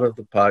get out of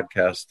the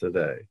podcast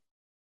today,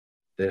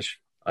 this,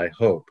 I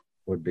hope,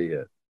 would be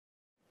it.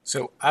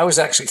 So I was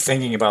actually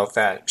thinking about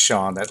that,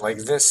 Sean, that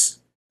this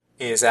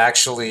is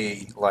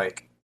actually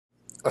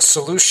a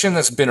solution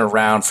that's been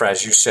around for,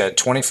 as you said,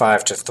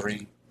 25 to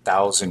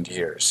 3,000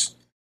 years.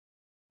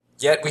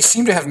 Yet we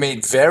seem to have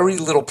made very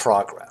little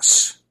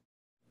progress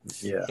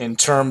in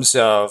terms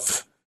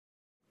of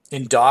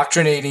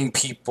indoctrinating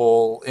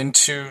people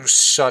into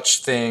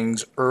such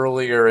things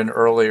earlier and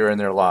earlier in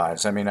their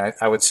lives. I mean,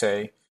 I would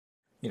say,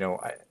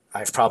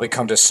 I've probably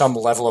come to some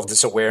level of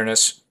this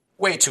awareness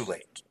way too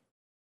late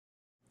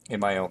in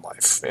my own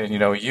life. And,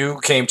 you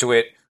came to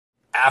it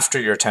after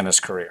your tennis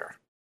career.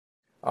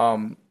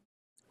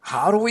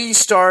 How do we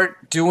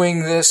start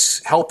doing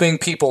this, helping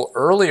people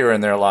earlier in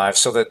their lives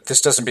so that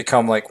this doesn't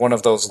become like one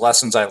of those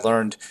lessons I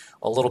learned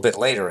a little bit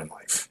later in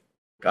life?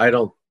 I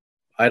don't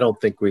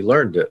think we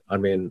learned it. I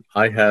mean,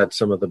 I had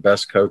some of the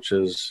best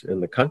coaches in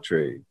the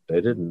country.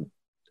 They didn't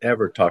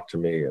ever talk to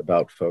me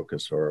about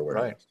focus or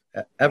awareness,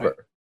 ever. Right.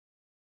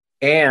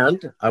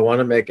 And I want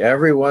to make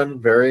everyone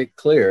very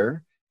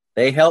clear,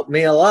 they helped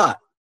me a lot.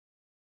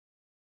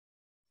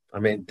 I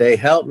mean, they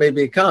helped me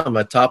become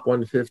a top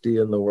 150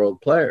 in the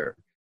world player.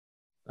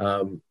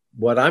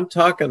 What I'm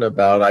talking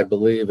about, I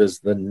believe, is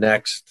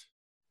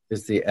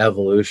the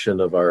evolution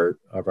of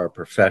our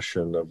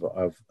profession,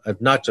 of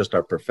not just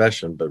our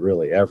profession, but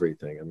really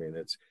everything. I mean,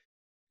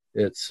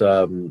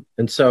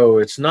 and so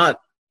it's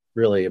not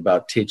really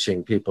about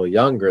teaching people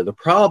younger. The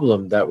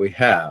problem that we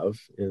have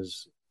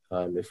is,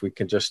 if we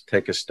can just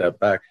take a step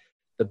back,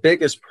 the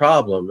biggest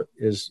problem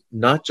is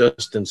not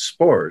just in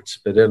sports,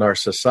 but in our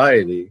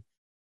society.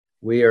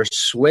 We are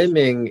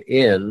swimming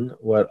in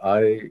what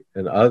I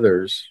and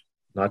others,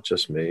 not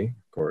just me,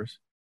 of course,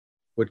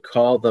 would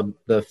call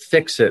the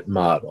fix-it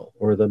model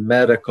or the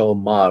medical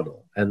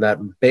model. And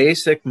that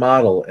basic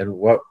model, and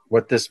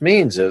what this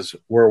means is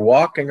we're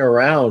walking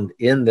around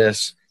in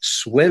this,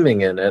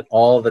 swimming in it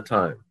all the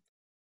time.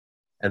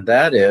 And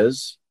that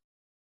is,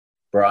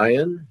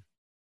 Brian,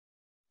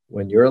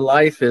 when your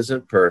life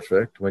isn't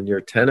perfect, when your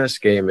tennis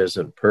game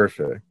isn't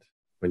perfect,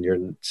 when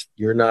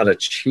you're not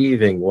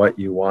achieving what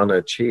you want to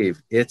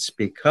achieve, it's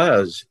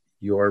because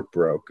you're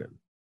broken.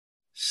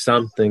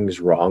 Something's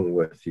wrong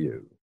with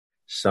you.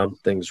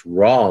 Something's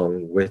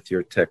wrong with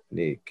your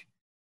technique.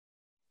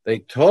 They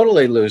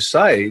totally lose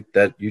sight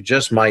that you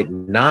just might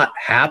not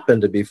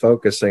happen to be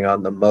focusing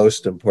on the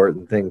most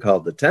important thing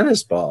called the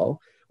tennis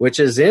ball, which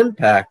is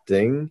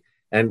impacting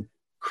and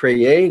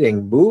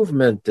creating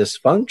movement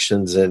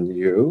dysfunctions in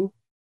you,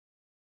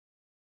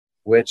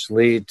 which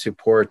lead to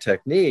poor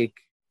technique,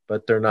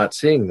 but they're not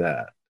seeing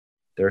that.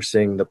 They're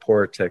seeing the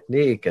poor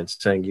technique and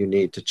saying you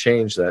need to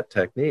change that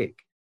technique.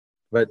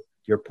 But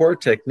your poor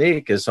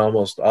technique is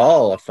almost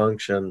all a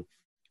function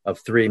of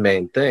three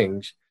main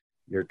things: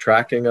 your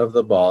tracking of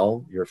the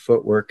ball, your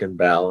footwork and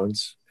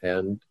balance,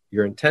 and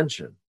your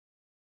intention.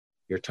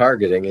 Your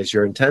targeting is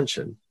your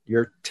intention.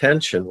 Your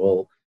intention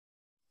will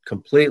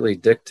completely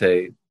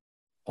dictate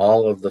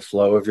all of the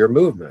flow of your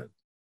movement.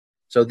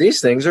 So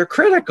these things are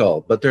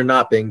critical, but they're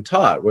not being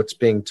taught. What's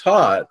being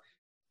taught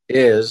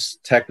is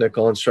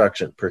technical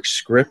instruction,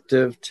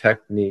 prescriptive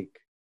technique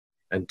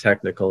and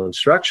technical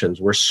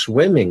instructions. We're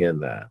swimming in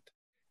that.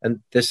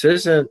 And this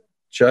isn't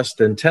just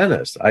in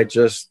tennis. I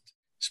just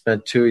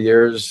spent 2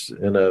 years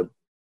in a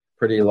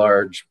pretty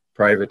large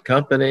private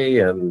company,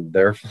 and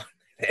therefore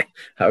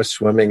I was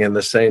swimming in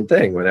the same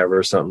thing.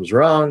 Whenever something's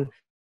wrong,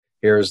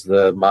 here are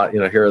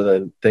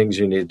the things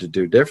you need to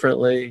do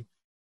differently.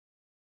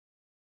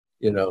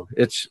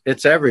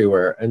 It's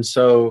everywhere. And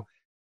so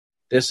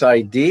this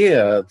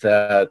idea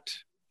that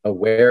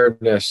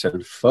awareness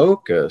and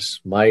focus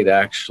might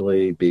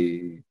actually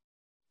be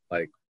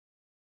like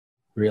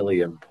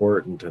really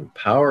important and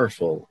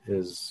powerful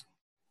is,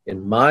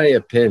 in my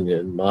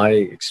opinion, my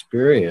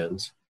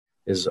experience,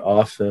 is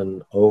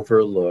often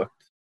overlooked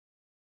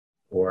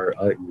or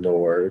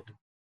ignored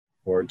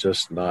or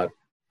just not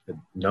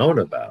known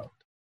about.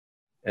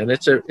 And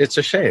it's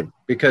a shame,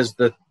 because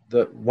the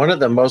one of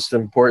the most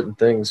important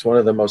things, one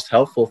of the most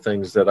helpful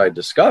things that I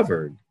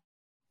discovered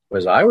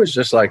was I was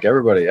just like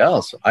everybody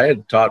else. I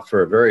had taught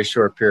for a very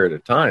short period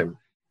of time,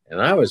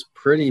 and I was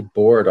pretty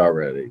bored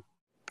already,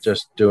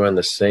 just doing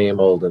the same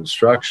old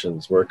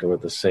instructions, working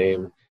with the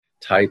same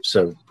types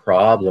of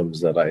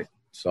problems that I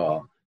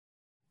saw.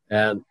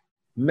 And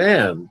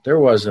man, there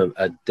wasn't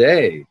a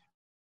day.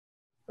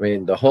 I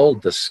mean, the whole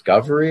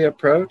discovery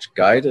approach,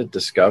 guided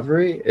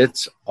discovery,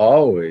 it's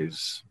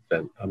always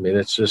been,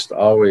 it's just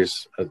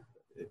always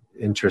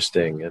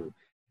interesting. And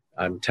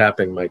I'm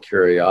tapping my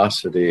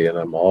curiosity, and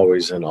I'm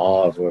always in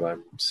awe of what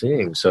I'm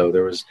seeing. So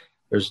there was,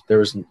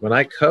 when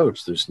I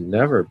coach, there's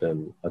never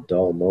been a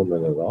dull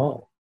moment at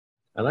all.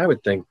 And I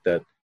would think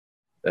that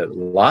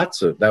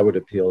that would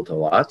appeal to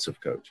lots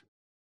of coaches.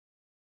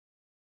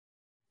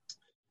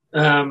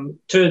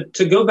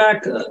 To go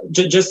back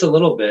just a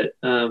little bit,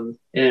 and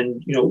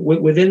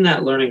within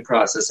that learning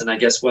process, and I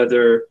guess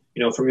whether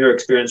from your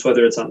experience,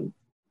 whether it's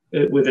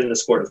within the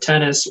sport of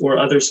tennis or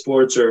other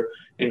sports or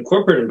in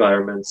corporate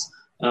environments,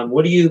 and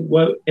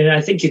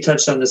I think you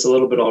touched on this a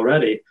little bit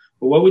already,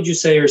 but what would you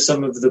say are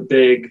some of the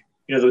big,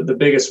 the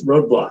biggest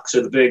roadblocks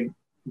or the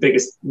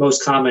biggest,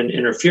 most common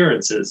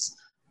interferences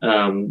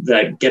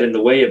that get in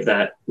the way of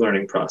that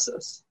learning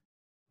process?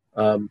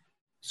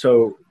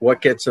 So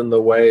what gets in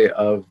the way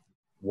of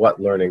what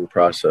learning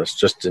process?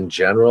 Just in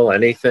general,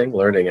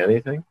 learning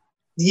anything?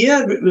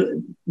 Yeah,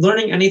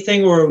 learning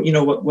anything, or,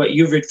 what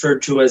you've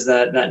referred to as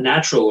that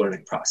natural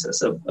learning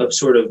process of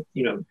sort of,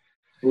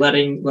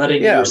 letting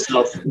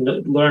yourself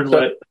learn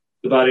what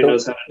the body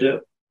knows how to do.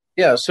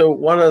 Yeah. So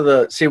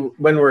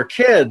when we're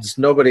kids,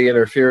 nobody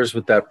interferes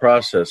with that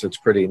process. It's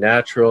pretty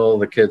natural.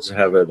 The kids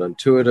have it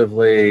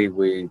intuitively.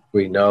 We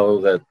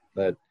know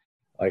that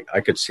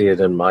I could see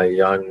it in my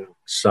young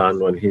son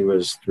when he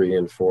was 3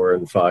 and 4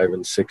 and 5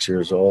 and 6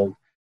 years old.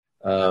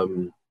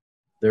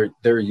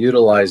 They're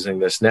utilizing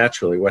this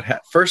naturally.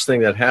 First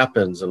thing that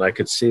happens, and I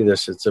could see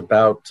this, it's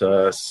about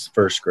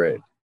first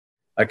grade.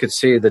 I could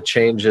see the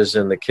changes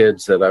in the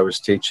kids that I was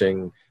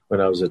teaching when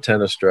I was a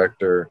tennis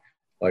director.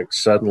 Like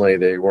suddenly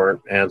they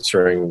weren't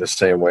answering the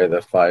same way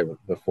the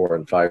 4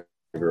 and 5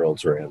 year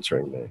olds were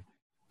answering me.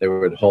 They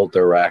would hold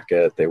their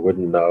racket. They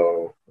wouldn't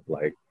know,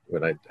 like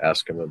when I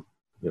ask them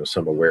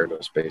some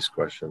awareness-based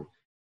question.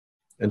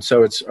 And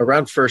so it's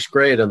around first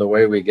grade, and the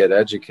way we get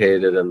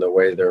educated and the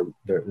way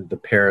the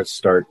parents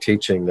start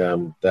teaching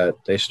them, that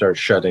they start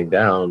shutting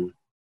down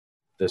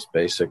this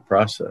basic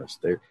process.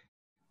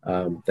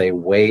 They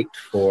wait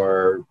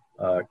for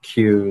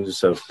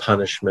cues of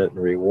punishment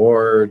and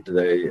reward.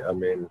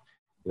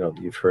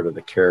 You've heard of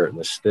the carrot and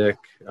the stick.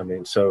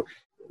 So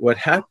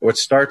what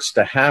starts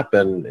to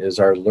happen is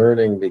our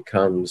learning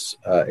becomes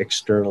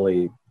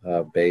externally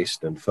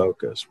based and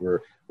focused.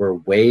 We're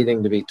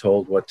waiting to be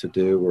told what to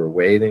do. We're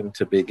waiting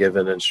to be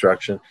given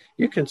instruction.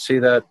 You can see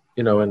that,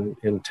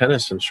 in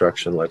tennis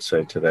instruction, let's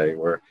say today,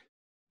 where,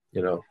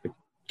 the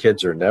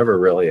kids are never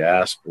really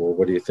asked, well,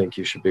 what do you think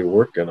you should be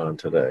working on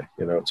today?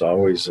 It's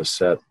always a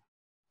set,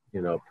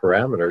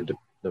 parameter.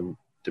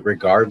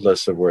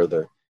 regardless of where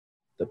the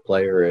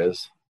player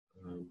is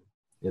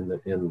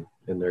in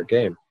their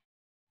game.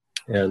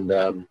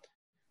 And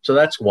so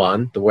that's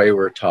one, the way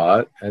we're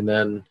taught. And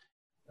then,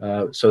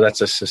 so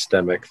that's a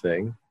systemic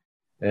thing.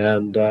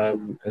 And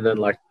then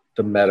like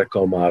the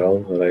medical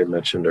model that I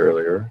mentioned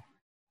earlier.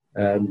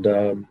 And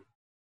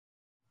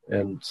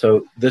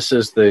so this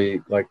is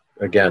the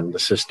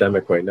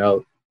systemic way.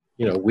 Now,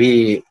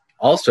 we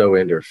also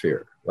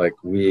interfere. Like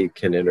we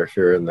can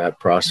interfere in that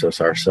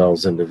process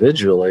ourselves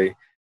individually.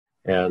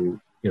 And,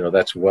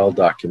 that's well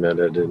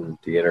documented in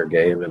the Inner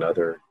Game and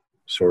other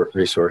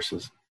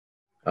resources.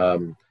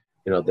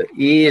 The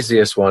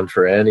easiest one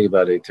for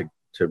anybody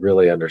to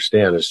really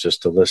understand is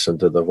just to listen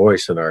to the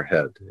voice in our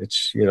head.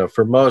 It's,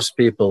 for most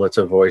people, it's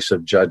a voice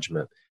of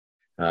judgment.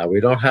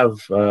 We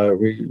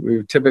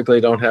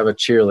typically don't have a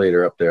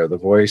cheerleader up there. The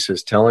voice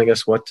is telling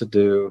us what to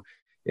do.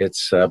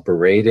 It's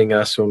berating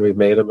us when we've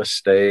made a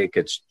mistake.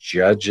 It's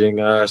judging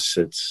us.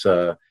 It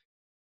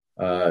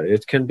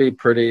can be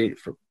pretty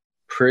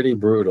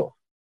brutal.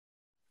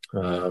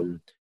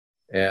 And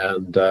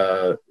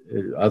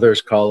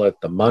others call it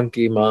the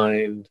monkey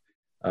mind.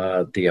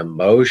 The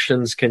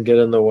emotions can get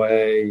in the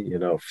way,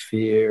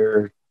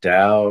 fear,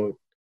 doubt,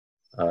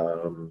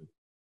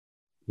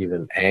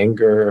 even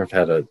anger.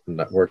 I've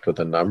worked with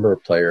a number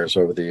of players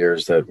over the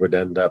years that would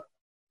end up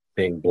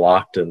being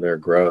blocked in their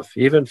growth.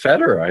 Even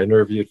Federer, I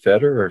interviewed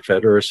Federer.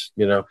 Federer's,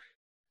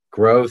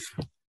 growth,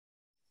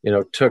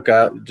 took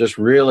out, just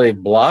really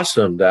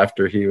blossomed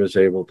after he was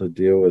able to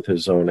deal with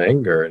his own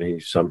anger, and he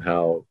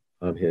somehow,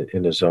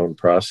 in his own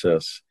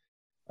process,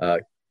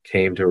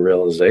 came to a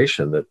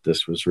realization that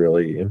this was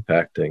really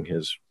impacting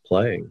his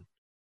playing.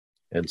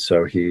 And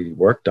so he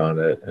worked on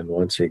it. And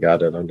once he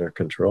got it under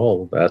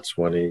control, that's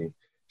when he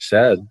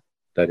said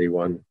that he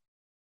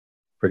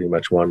pretty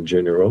much won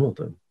Junior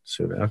Wimbledon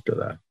soon after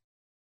that.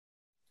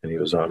 And he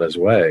was on his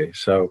way.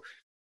 So,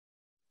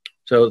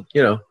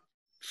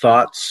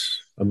 thoughts,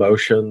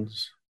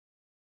 emotions,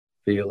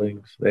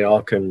 feelings, they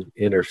all can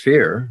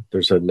interfere.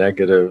 There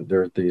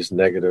are these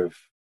negative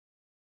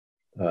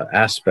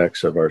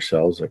aspects of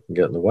ourselves that can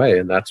get in the way.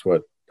 And that's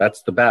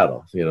the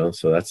battle,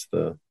 so that's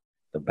the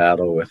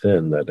battle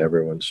within that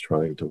everyone's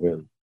trying to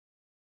win.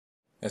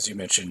 As you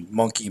mentioned,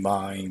 monkey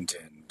mind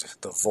and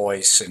the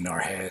voice in our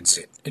heads,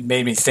 it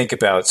made me think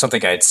about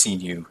something I had seen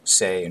you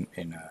say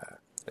in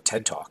a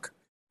TED Talk.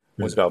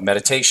 It was about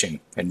meditation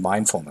and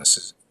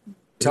mindfulness.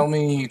 Tell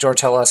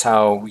us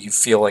how you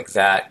feel like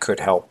that could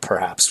help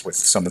perhaps with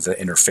some of the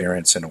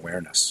interference and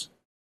awareness.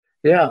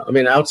 Yeah,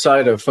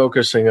 outside of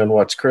focusing on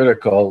what's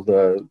critical,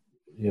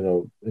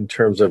 in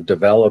terms of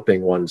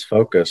developing one's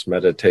focus,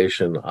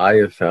 meditation, I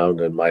have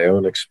found in my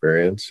own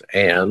experience,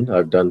 and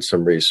I've done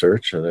some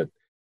research, and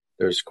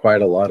there's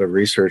quite a lot of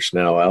research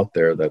now out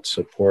there that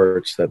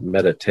supports that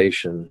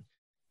meditation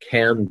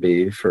can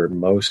be, for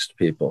most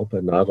people,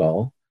 but not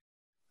all,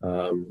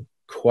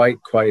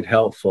 quite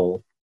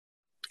helpful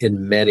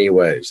in many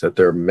ways, that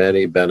there are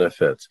many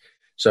benefits.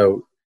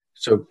 So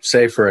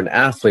say for an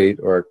athlete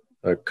or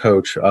a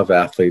coach of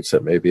athletes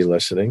that may be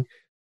listening,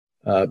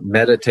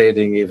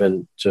 meditating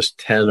even just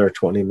 10 or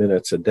 20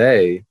 minutes a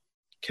day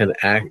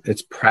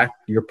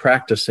you're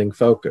practicing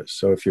focus.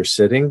 So if you're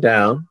sitting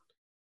down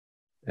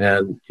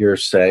and you're,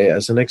 say,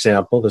 as an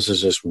example, this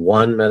is just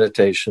one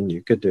meditation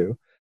you could do.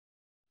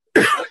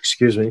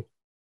 Excuse me.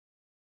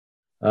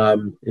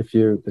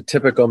 The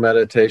typical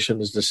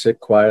meditation is to sit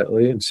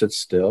quietly and sit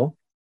still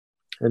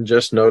and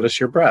just notice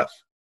your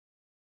breath.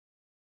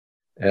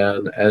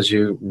 And as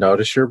you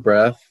notice your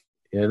breath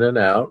in and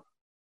out,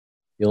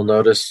 you'll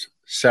notice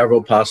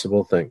several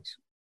possible things.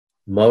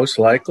 Most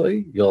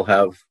likely, you'll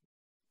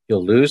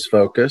lose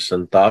focus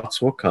and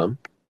thoughts will come.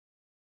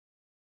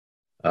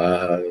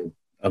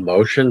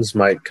 Emotions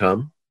might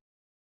come.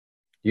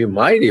 You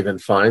might even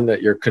find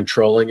that you're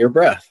controlling your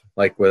breath.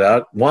 Like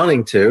without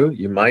wanting to,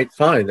 you might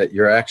find that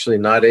you're actually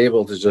not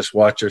able to just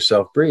watch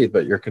yourself breathe,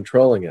 but you're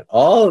controlling it.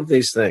 All of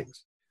these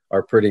things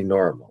are pretty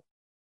normal.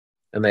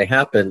 And they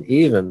happen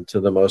even to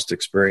the most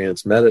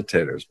experienced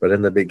meditators. But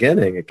in the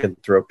beginning, it can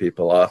throw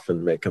people off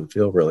and make them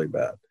feel really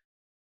bad.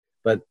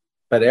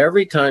 But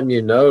every time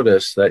you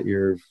notice that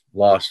you've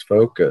lost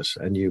focus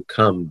and you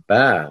come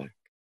back,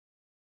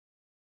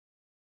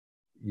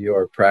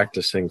 you're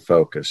practicing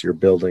focus. You're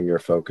building your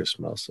focus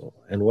muscle.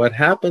 And what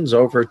happens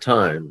over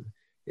time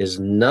is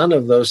none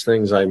of those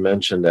things I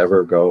mentioned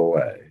ever go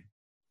away,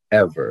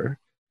 ever.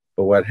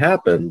 But what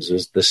happens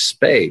is the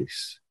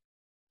space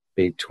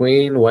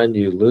between when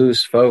you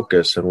lose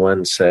focus and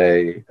when,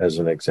 say, as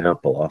an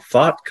example, a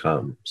thought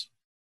comes,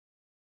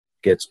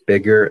 gets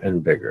bigger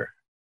and bigger.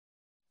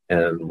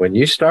 And when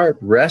you start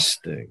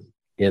resting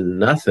in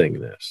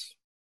nothingness,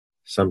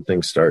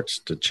 something starts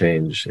to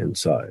change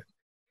inside.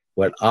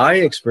 What I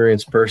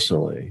experienced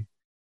personally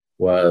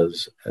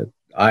was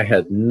I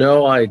had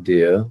no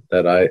idea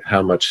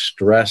how much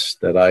stress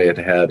that I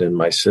had in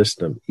my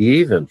system,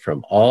 even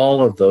from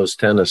all of those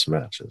tennis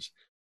matches.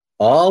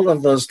 All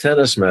of those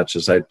tennis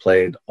matches I'd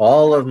played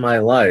all of my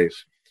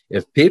life.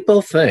 If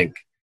people think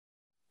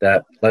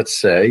that, let's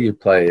say you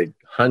play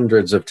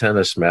hundreds of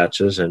tennis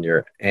matches and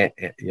you're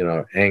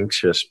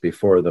anxious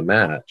before the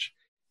match,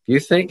 if you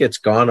think it's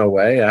gone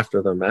away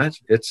after the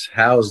match, it's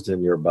housed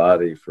in your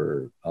body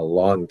for a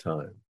long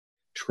time.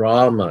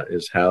 Trauma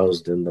is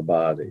housed in the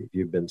body. If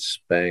you've been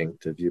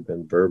spanked, if you've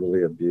been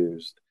verbally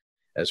abused,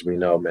 as we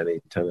know many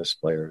tennis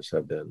players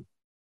have been,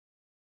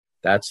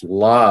 that's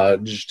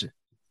lodged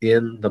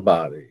in the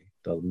body.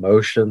 The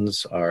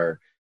emotions are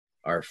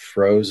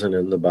frozen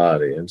in the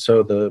body. And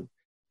so the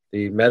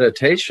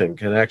meditation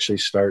can actually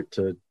start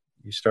to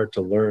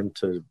learn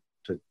to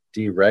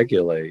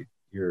deregulate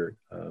your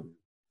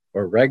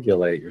or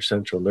regulate your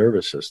central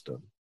nervous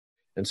system.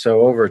 And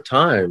so over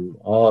time,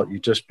 you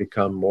just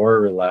become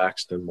more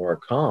relaxed and more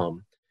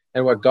calm.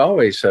 And what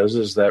Galway says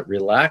is that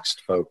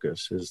relaxed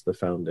focus is the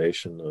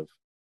foundation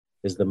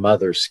is the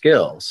mother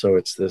skill. So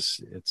it's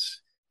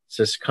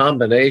this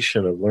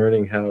combination of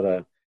learning how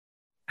to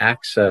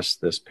access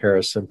this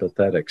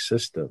parasympathetic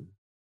system,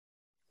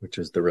 which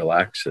is the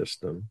relaxed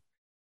system,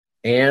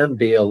 and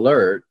be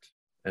alert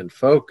and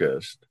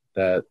focused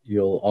that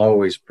you'll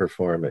always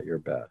perform at your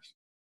best.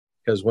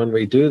 Because when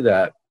we do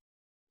that,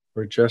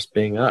 we're just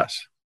being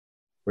us.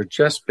 We're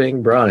just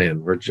being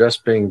Brian. We're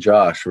just being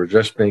Josh. We're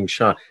just being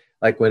Sean.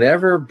 Like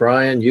whenever,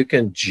 Brian, you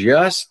can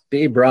just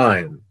be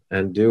Brian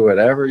and do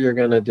whatever you're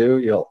going to do,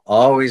 you'll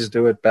always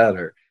do it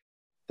better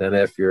than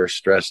if you're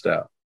stressed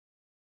out.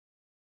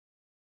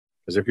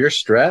 Because if you're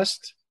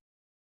stressed,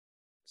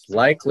 it's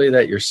likely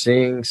that you're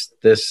seeing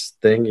this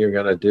thing you're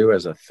going to do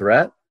as a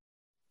threat,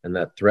 and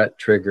that threat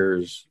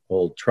triggers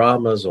old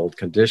traumas, old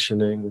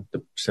conditioning,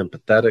 the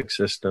sympathetic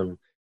system.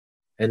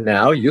 And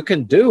now you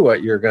can do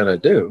what you're going to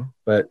do,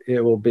 but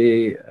it will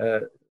be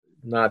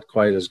not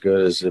quite as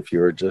good as if you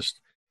were just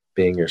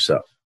being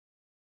yourself.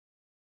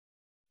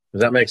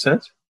 Does that make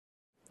sense?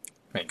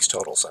 Makes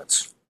total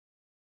sense.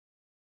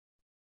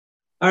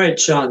 All right,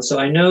 Sean. So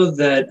I know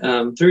that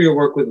through your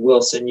work with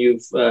Wilson,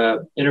 you've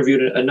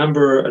interviewed a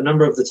number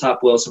of the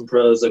top Wilson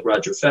pros like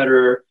Roger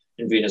Federer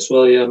and Venus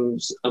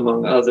Williams,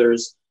 among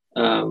others,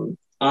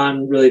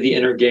 on really the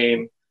inner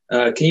game.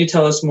 Can you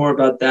tell us more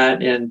about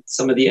that and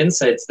some of the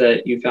insights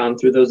that you found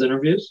through those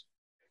interviews?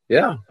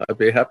 Yeah, I'd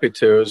be happy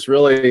to. It's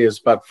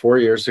about 4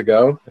 years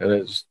ago, and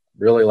it's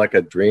really like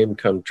a dream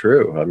come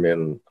true. I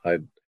mean,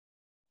 I'd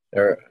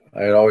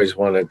always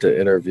wanted to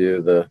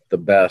interview the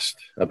best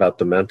about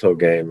the mental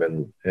game,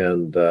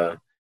 and so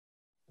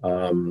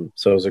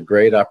it was a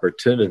great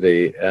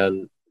opportunity.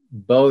 And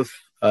both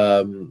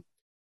in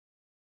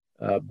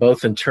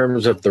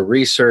terms of the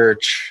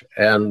research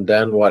and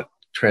then what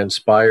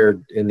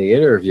transpired in the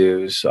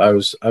interviews, I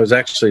was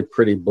actually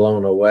pretty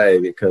blown away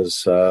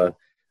because I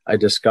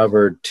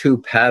discovered two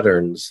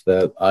patterns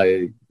that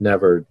I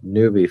never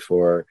knew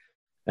before,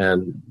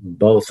 and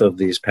both of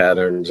these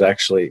patterns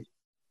actually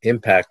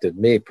impacted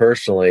me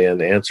personally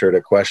and answered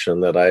a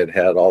question that I had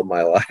had all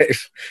my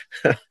life.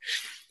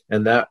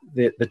 And that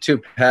the two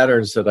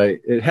patterns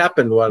it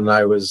happened when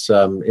I was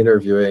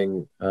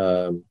interviewing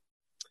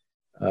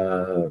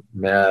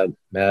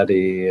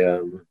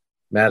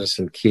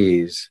Madison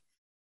Keys,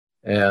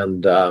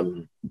 and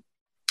I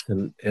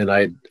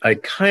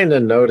kind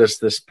of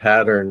noticed this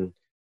pattern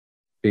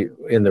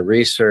in the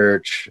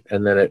research,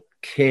 and then it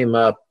came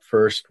up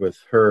first with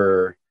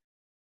her,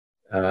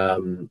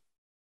 and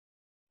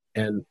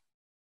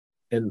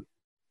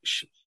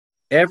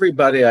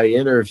everybody I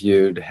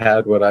interviewed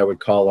had what I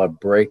would call a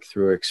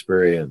breakthrough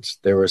experience.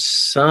 There was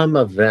some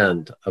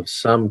event of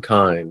some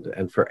kind,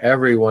 and for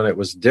everyone it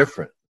was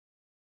different.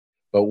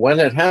 But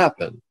when it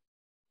happened,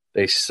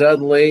 they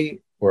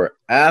suddenly were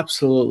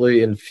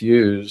absolutely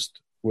infused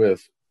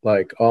with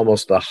like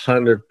almost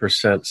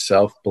 100%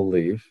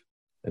 self-belief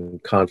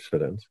and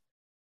confidence.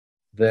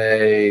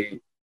 They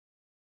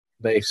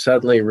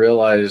suddenly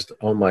realized,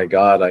 oh my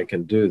God, I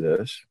can do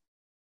this.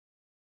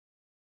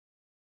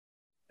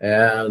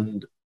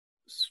 And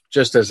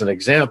just as an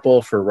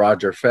example, for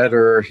Roger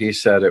Federer, he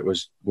said it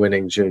was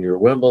winning Junior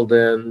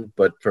Wimbledon.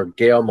 But for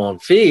Gael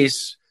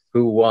Monfils,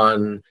 who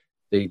won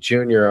the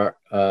Junior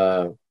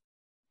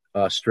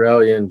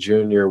Australian,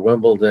 Junior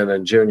Wimbledon,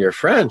 and Junior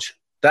French,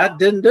 that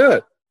didn't do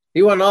it.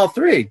 He won all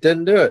three,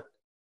 didn't do it.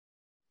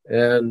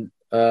 And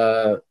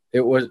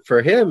it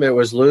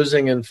was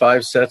losing in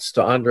 5 sets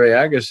to Andre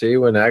Agassi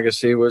when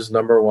Agassi was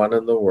number 1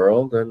 in the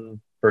world.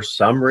 And for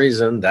some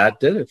reason, that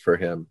did it for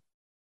him.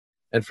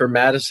 And for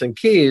Madison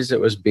Keys, it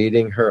was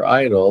beating her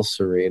idol,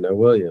 Serena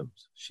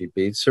Williams. She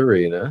beat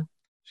Serena.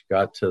 She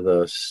got to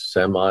the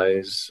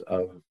semis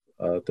of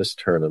this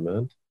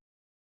tournament.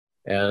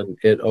 And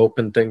it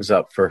opened things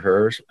up for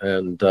her.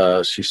 And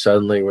she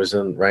suddenly was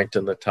ranked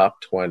in the top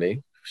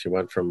 20. She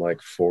went from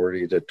like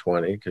 40 to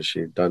 20 because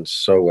she'd done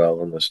so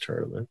well in this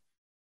tournament.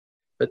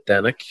 But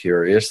then a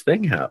curious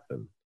thing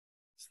happened.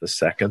 It's the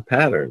second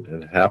pattern.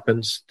 It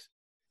happened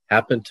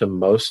to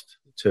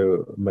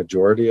a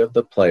majority of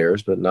the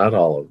players, but not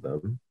all of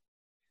them.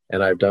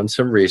 And I've done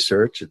some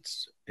research.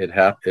 It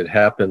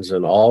happens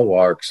in all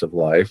walks of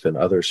life, in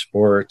other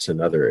sports, in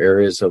other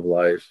areas of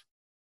life.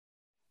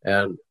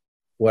 And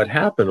what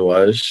happened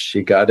was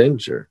she got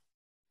injured.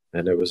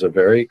 And it was a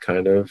very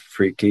kind of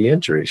freaky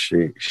injury.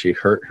 She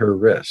hurt her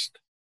wrist,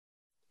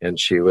 and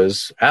she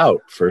was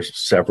out for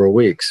several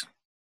weeks.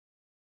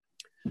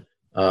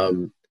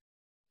 And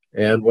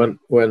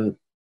when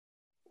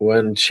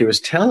she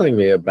was telling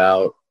me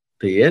about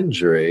the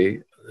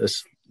injury,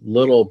 this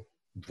little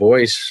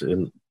voice,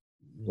 in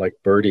like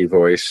birdie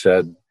voice,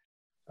 said,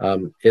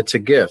 "It's a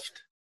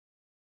gift."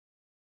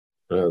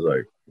 And I was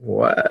like,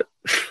 "What?"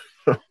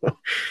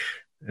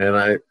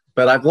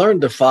 But I've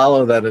learned to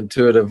follow that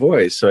intuitive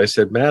voice. So I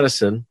said,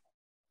 "Madison,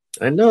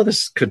 I know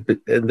this could be,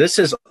 and this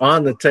is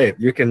on the tape.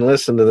 You can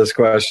listen to this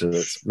question.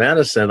 It's,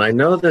 Madison, I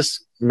know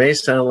this may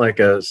sound like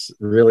a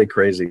really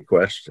crazy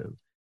question,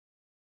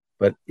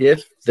 but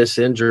if this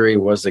injury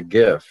was a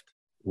gift,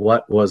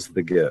 what was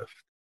the gift?"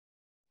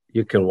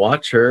 You can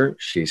watch her.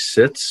 She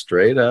sits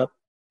straight up.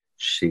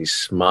 She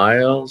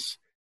smiles,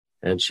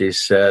 and she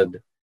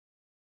said,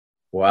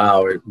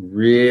 "Wow, it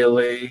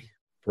really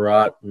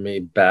brought me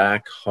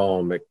back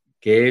home. It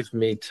gave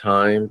me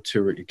time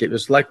to, it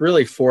was like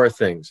really four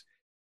things.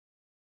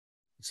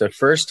 It's the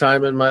first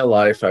time in my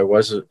life I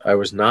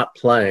was not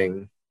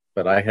playing,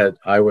 but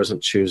I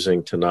wasn't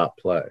choosing to not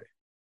play.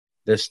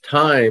 This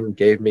time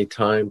gave me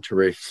time to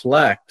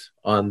reflect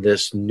on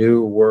this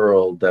new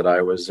world that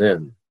I was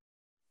in.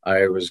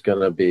 I was going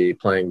to be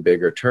playing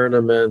bigger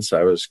tournaments.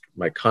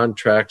 My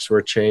contracts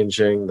were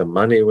changing. The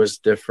money was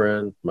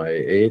different. My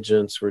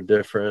agents were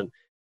different.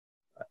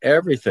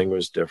 Everything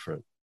was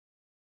different.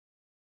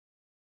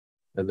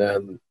 And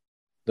then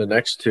the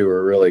next two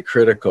are really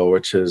critical,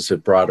 which is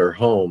it brought her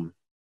home.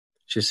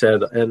 She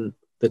said, and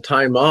the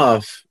time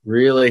off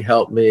really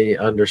helped me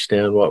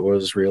understand what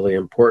was really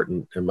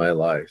important in my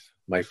life,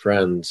 my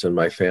friends and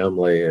my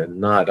family, and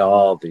not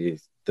all the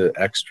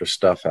extra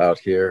stuff out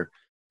here,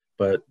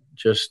 but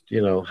just,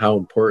 how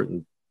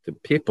important the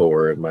people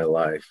were in my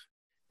life.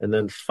 And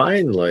then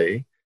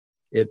finally,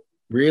 it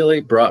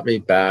really brought me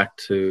back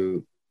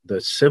to the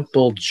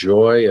simple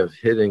joy of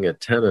hitting a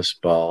tennis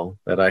ball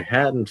that I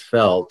hadn't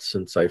felt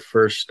since I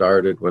first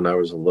started when I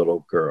was a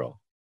little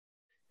girl.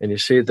 And you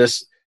see,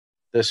 this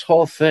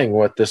whole thing,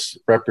 what this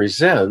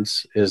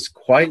represents is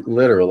quite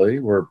literally,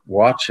 we're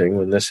watching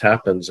when this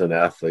happens in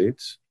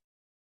athletes,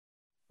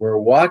 we're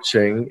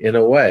watching, in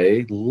a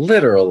way,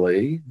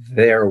 literally,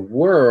 their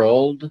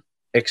world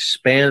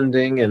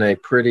expanding in a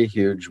pretty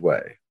huge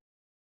way.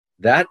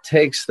 That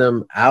takes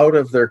them out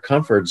of their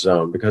comfort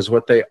zone, because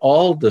what they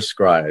all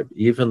describe,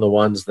 even the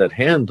ones that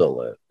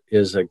handle it,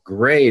 is a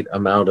great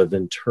amount of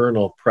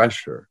internal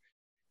pressure.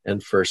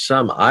 And for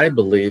some, I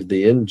believe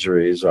the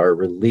injuries are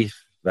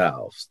relief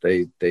valves.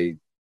 They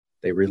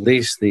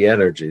release the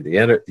energy.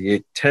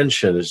 The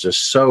tension is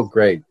just so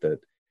great that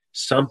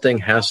something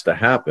has to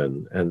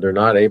happen, and they're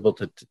not able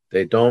to,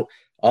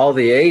 all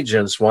the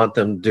agents want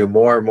them to do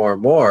more and more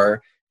and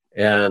more.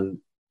 And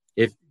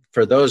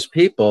for those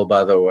people,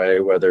 by the way,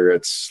 whether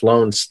it's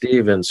Sloane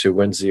Stephens, who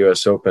wins the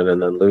U.S. Open and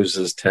then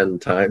loses 10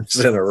 times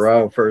in a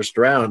row first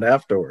round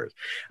afterwards.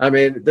 I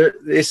mean,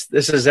 this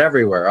is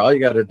everywhere. All you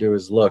got to do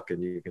is look,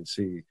 and you can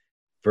see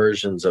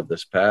versions of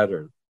this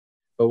pattern.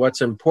 But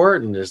what's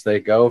important is they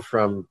go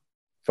from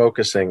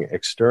focusing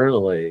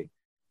externally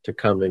to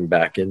coming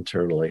back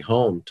internally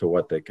home to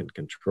what they can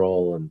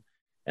control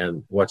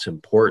and what's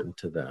important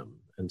to them.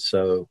 And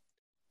so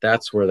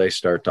that's where they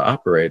start to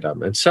operate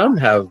them. And some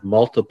have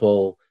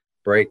multiple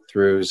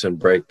breakthroughs and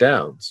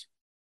breakdowns.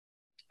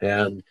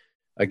 And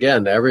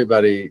again,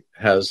 everybody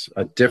has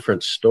a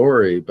different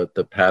story, but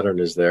the pattern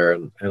is there.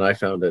 And I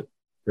found it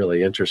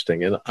really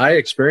interesting. And I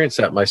experienced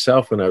that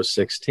myself when I was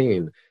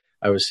 16.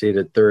 I was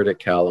seated third at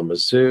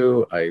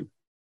Kalamazoo. I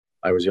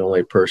was the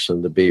only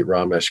person to beat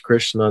Ramesh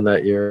Krishnan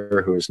that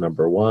year, who was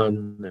number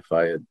one.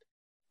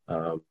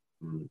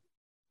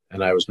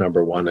 And I was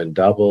number one in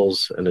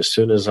doubles. And as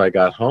soon as I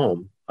got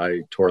home,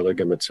 I tore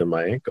ligaments in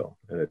my ankle,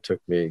 and it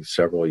took me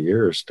several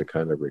years to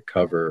kind of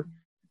recover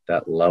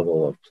that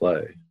level of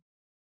play.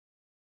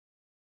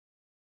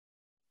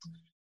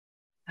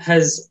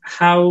 As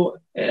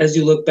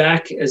you look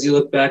back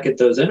at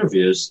those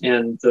interviews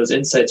and those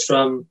insights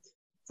from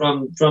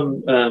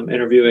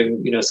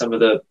interviewing, some of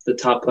the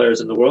top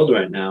players in the world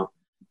right now,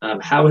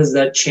 how has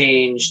that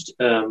changed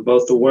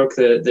both the work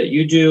that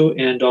you do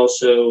and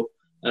also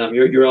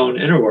your own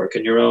inner work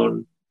and your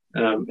own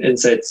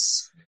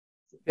insights?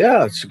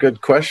 Yeah, it's a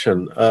good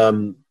question.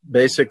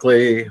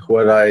 Basically,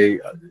 what I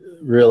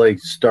really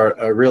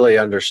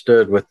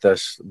understood with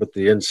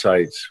the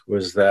insights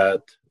was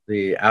that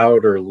the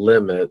outer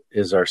limit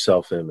is our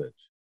self-image.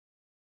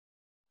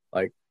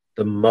 Like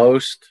the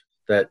most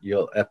that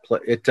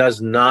it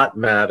does not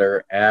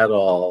matter at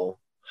all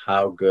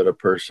how good a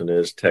person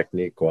is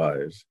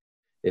technique-wise.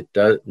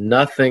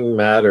 Nothing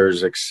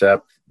matters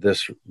except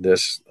this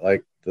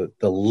like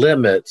the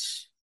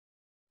limits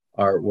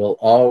will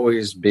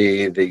always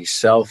be the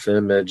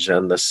self-image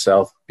and the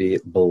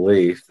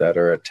self-belief that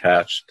are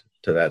attached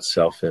to that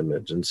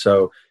self-image. And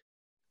so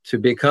to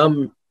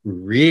become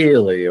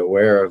really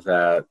aware of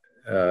that,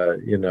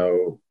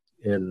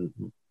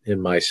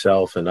 in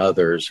myself and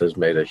others has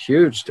made a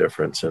huge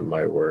difference in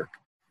my work,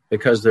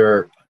 because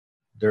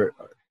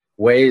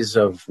ways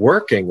of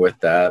working with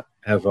that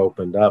have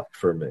opened up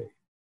for me.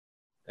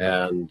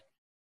 And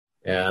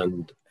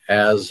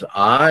as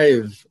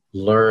I've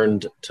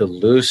learned to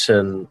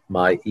loosen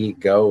my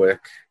egoic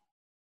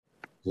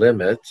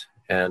limit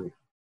and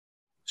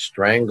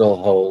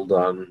stranglehold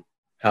on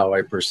how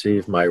I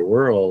perceive my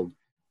world,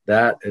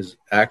 that is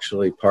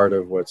actually part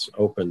of what's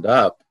opened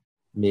up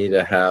me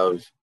to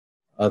have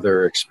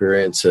other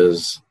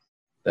experiences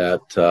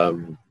that,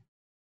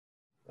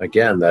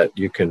 again, that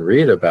you can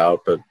read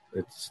about, but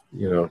it's,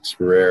 it's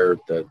rare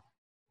that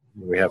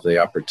we have the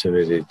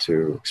opportunity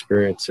to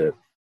experience it.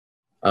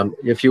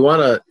 If you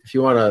want a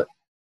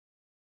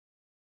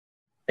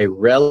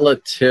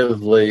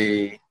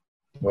relatively,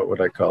 what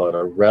would I call it?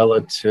 A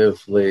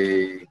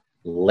relatively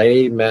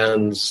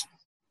layman's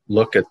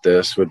look at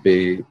this would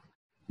be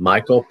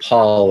Michael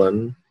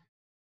Pollan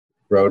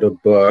wrote a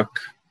book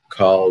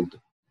called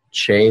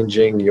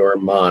Changing Your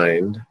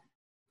Mind,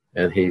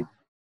 and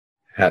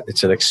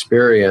it's an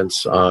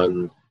experience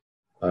on,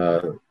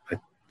 I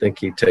think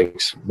he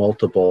takes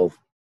multiple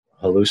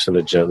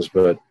hallucinogens,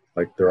 but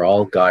like they're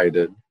all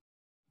guided.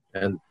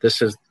 And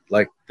this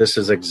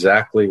is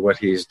exactly what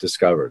he's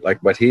discovered.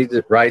 Like what he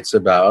writes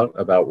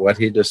about what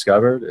he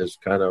discovered is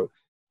kind of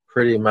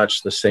pretty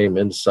much the same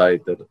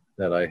insight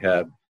that I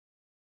had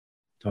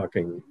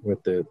talking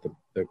with the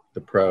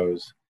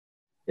pros.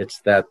 It's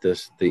that the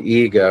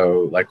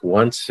ego, like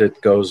once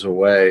it goes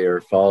away or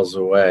falls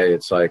away,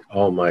 it's like,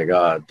 oh my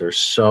God, there's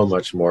so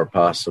much more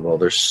possible.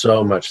 There's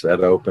so much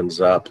that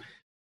opens up.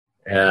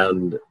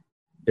 And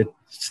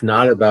it's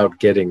not about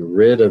getting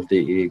rid of the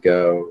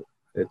ego.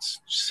 It's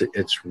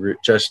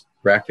just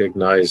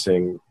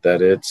recognizing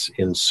that it's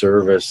in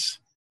service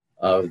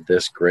of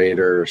this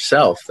greater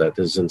self that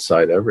is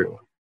inside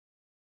everyone.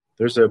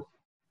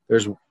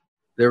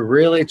 There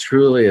really,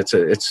 truly, it's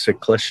a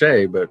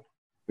cliche, but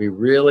we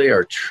really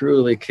are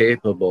truly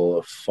capable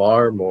of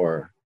far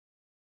more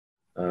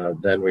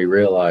than we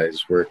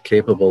realize. We're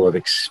capable of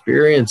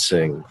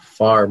experiencing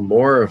far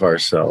more of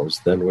ourselves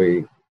than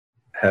we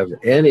have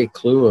any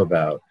clue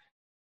about.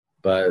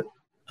 But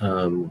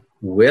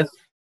with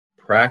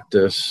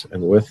practice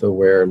and with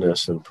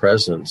awareness and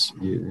presence,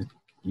 you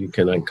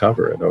can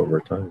uncover it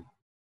over time.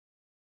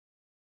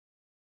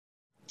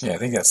 Yeah, I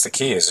think that's the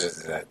key,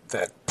 is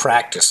that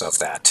practice of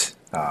that.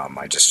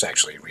 I just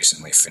actually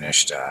recently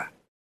finished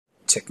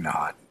Thich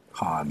Nhat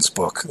Hanh's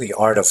book, The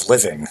Art of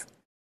Living.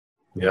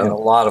 Yeah. And a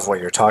lot of what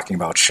you're talking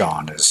about,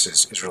 Sean,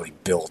 is really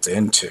built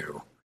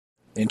into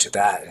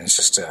that. And it's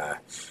just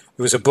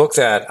it was a book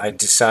that I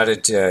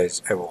decided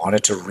I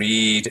wanted to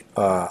read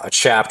a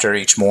chapter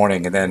each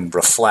morning and then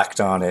reflect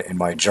on it in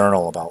my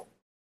journal about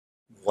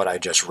what I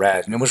just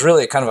read. And it was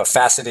really kind of a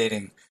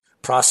fascinating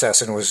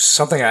process, and it was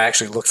something I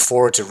actually looked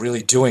forward to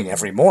really doing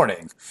every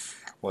morning,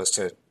 was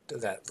to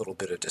that little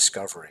bit of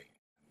discovery.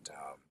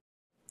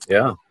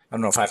 And, I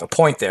don't know if I have a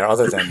point there,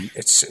 other than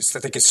I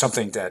think it's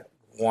something that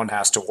one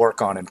has to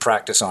work on and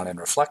practice on and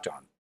reflect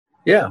on.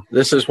 Yeah,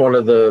 this is one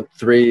of the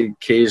 3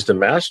 keys to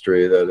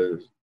mastery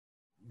that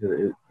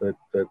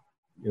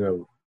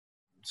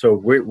so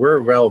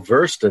we're well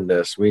versed in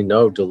this. We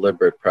know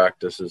deliberate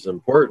practice is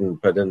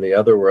important, but in the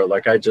other world,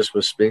 like I just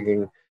was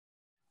speaking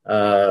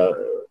a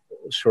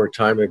short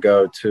time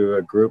ago to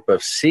a group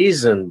of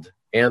seasoned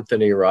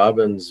Anthony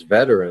Robbins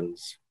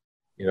veterans,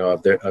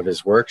 of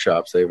his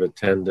workshops. They've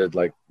attended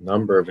like a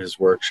number of his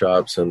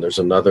workshops, and there's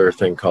another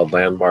thing called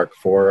Landmark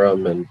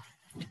Forum,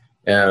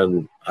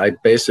 and I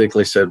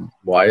basically said,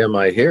 why am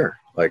I here?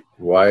 Like,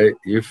 why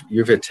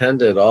you've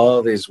attended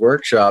all these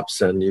workshops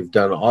and you've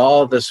done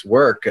all this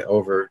work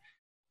over,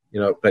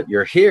 but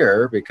you're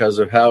here because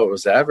of how it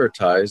was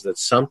advertised that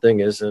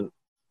something isn't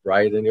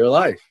right in your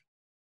life.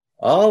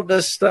 All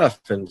this stuff,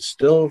 and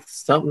still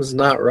something's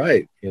not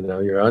right.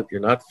 You're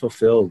not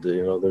fulfilled.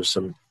 There's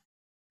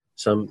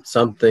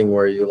something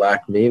where you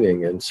lack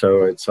meaning, and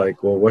so it's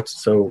like, well, what's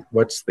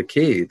the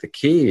key? The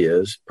key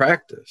is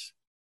practice.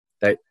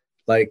 That,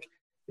 like,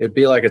 it'd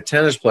be like a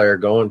tennis player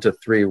going to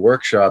 3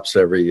 workshops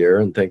every year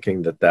and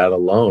thinking that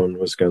alone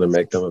was going to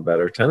make them a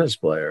better tennis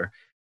player.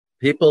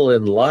 People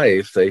in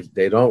life,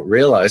 they don't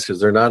realize, because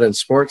they're not in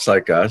sports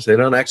like us, they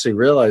don't actually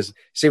realize.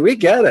 See, we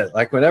get it.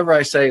 Like whenever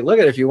I say, look,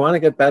 if you want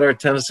to get better at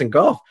tennis and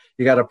golf,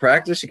 you got to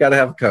practice, you got to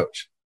have a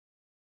coach.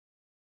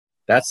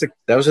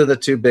 Those are the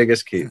 2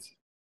 biggest keys.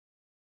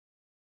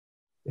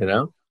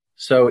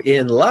 So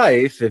in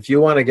life, if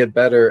you want to get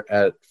better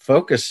at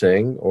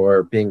focusing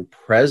or being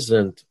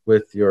present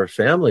with your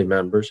family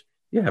members,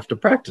 you have to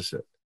practice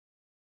it.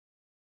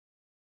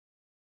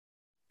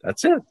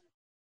 That's it.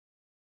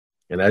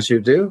 And as you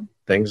do,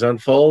 things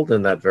unfold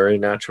in that very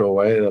natural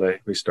way that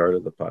we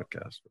started the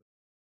podcast with.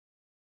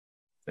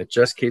 It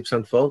just keeps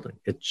unfolding.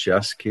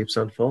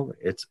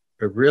 It's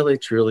a really,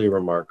 truly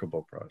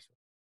remarkable process.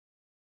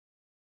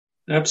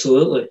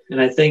 Absolutely. And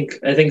I think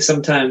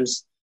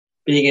sometimes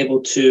being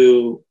able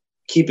to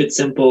keep it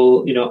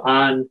simple,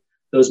 on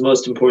those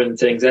most important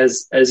things,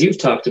 as you've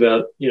talked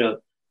about,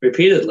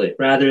 repeatedly,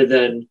 rather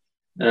than,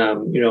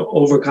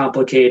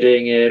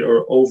 overcomplicating it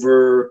or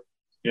over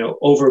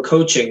over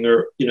coaching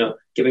or,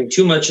 giving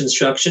too much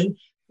instruction.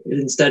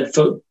 Instead,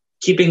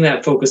 keeping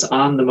that focus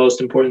on the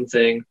most important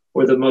thing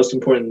or the most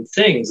important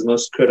things, the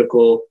most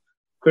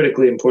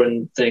critically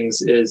important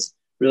things is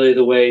really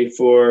the way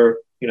for,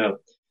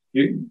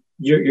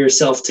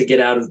 yourself to get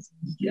out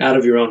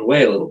of your own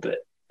way a little bit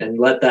and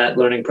let that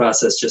learning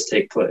process just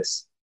take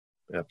place.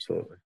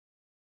 Absolutely.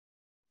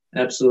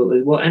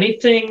 Well, any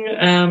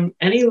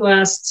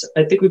last,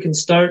 I think we can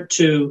start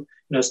to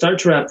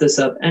wrap this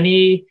up.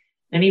 Any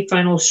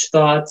final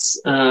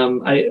thoughts?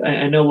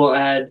 I know we'll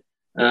add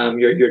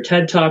your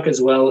TED Talk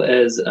as well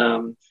as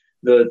the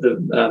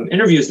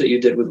interviews that you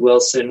did with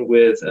Wilson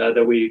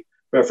that we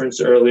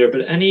referenced earlier.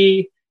 But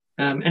any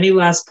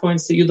last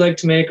points that you'd like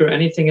to make, or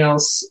anything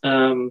else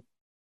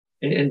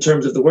in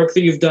terms of the work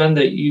that you've done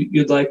that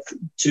you'd like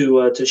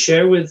to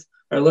share with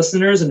our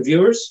listeners and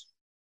viewers?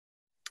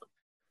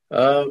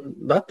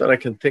 Not that I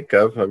can think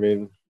of. I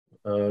mean,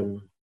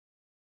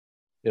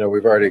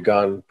 we've already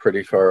gone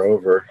pretty far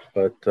over,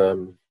 but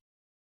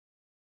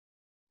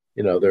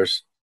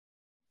there's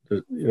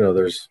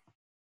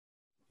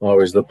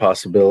always the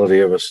possibility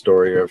of a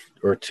story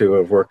or two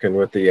of working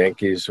with the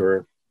Yankees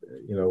or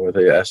with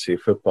a SC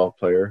football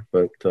player.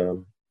 But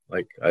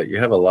you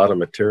have a lot of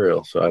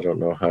material, so I don't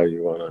know how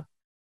you want to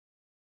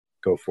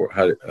go for.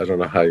 I don't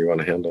know how you want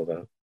to handle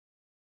that.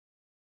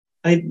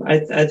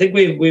 I think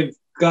we've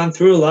gone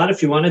through a lot.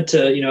 If you wanted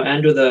to,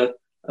 end with a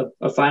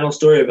final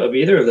story of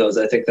either of those,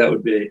 I think that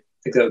would be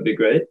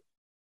great.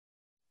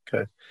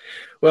 Okay.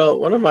 Well,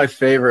 one of my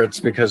favorites,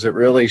 because it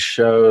really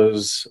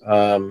shows,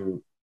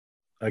 it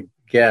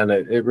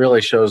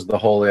really shows the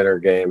whole inner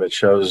game. It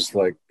shows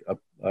like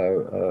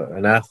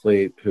an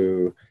athlete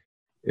who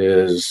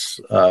is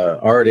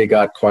already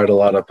got quite a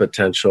lot of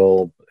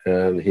potential,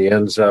 and he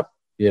ends up,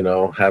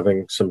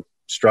 having some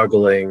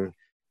struggling,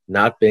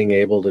 not being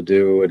able to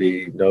do what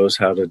he knows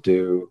how to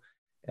do.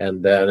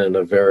 And then in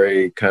a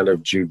very kind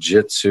of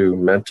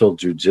mental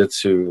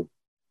jujitsu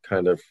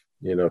kind of,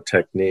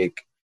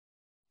 technique,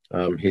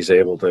 he's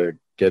able to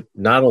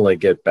not only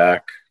get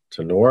back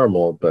to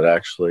normal, but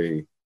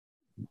actually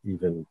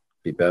even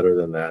be better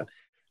than that.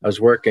 I was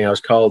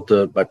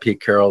called by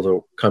Pete Carroll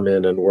to come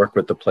in and work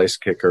with the place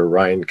kicker,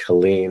 Ryan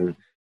Killeen,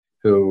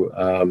 who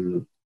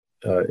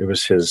it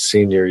was his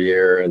senior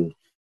year, and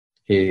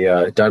he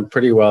had done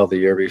pretty well the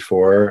year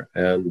before,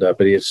 but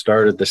he had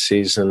started the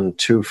season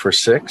 2 for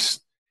 6,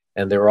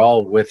 and they were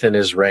all within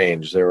his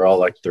range. They were all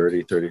like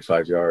 30,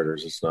 35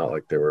 yarders. It's not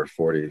like they were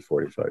 40,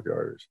 45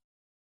 yarders.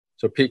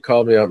 So Pete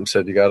called me up and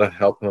said, you got to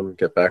help him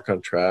get back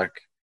on track.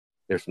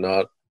 If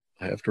not,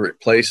 I have to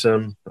replace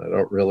him. I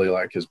don't really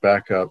like his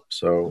backup,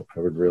 so I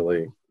would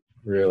really,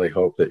 really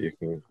hope that you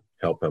can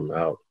help him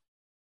out.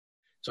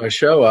 So I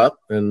show up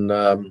and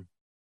I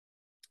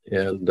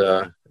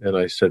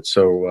said,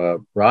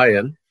 so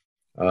Ryan,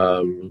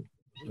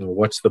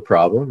 what's the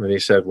problem? And he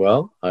said,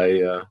 well,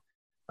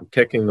 I'm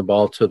kicking the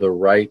ball to the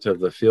right of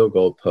the field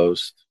goal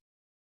post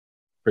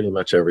pretty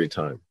much every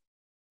time.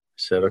 I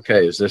said,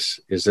 okay, is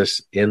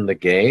this in the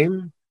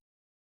game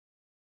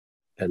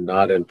and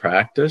not in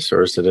practice,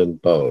 or is it in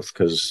both?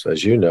 Because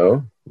as you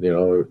know,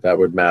 that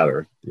would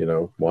matter.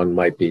 One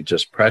might be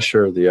just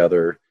pressure, the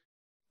other,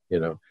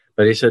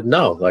 But he said,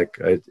 no,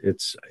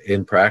 it's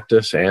in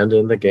practice and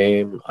in the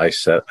game. I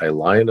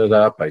line it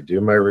up, I do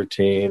my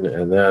routine,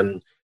 and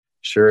then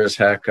sure as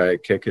heck, I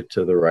kick it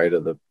to the right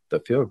of the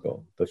field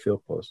goal, the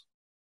field post.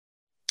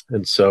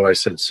 And so I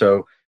said,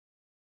 so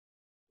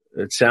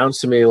it sounds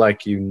to me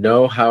like you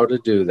know how to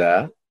do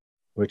that,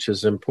 which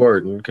is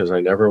important, because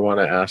I never want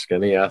to ask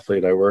any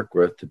athlete I work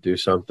with to do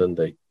something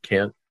they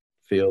can't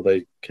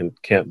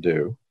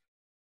do.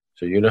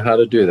 So you know how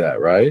to do that,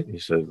 right? He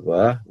said,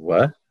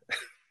 what?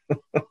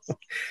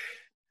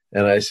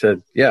 And I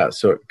said, yeah,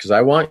 so because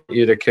I want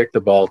you to kick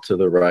the ball to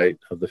the right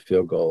of the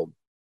field goal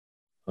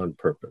on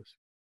purpose.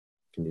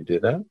 Can you do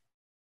that?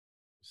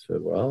 I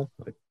said, well,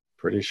 I'm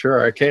pretty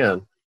sure I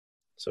can.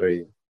 So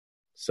he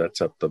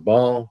sets up the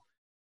ball,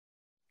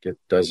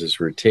 does his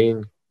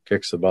routine,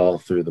 kicks the ball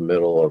through the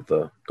middle of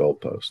the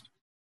goalpost.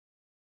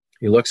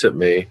 He looks at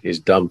me, he's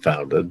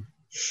dumbfounded.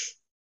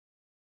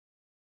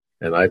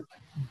 And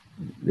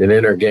in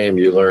inner game,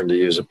 you learn to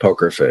use a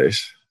poker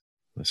face.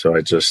 So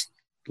I just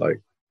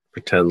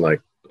pretend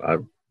like I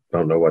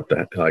don't know what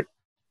that,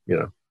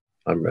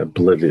 I'm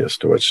oblivious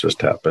to what's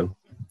just happened.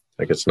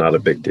 Like it's not a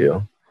big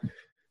deal.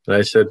 And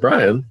I said,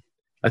 Brian,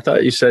 I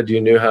thought you said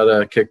you knew how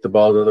to kick the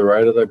ball to the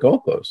right of the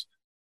goalpost.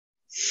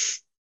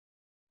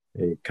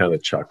 He kind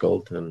of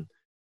chuckled, and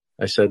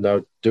I said,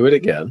 no, do it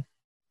again.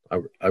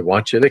 I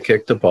want you to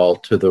kick the ball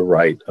to the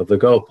right of the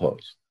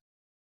goalpost.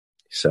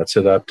 He sets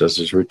it up, does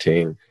his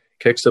routine,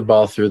 kicks the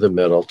ball through the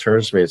middle,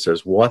 turns to me and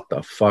says, what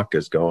the fuck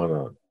is going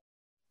on?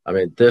 I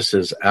mean, this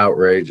is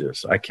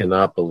outrageous. I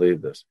cannot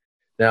believe this.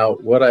 Now,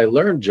 what I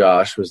learned,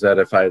 Josh, was that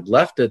if I had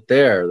left it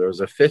there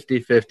was a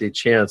 50-50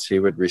 chance he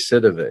would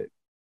recidivate,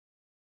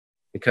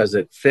 because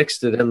it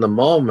fixed it in the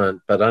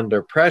moment, but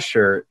under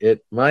pressure, he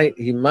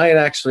might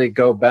actually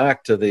go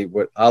back to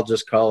what I'll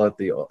just call it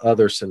the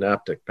other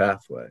synaptic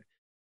pathway.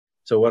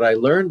 So what I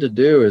learned to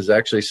do is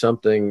actually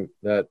something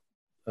that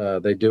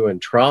they do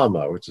in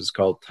trauma, which is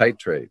called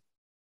titrate.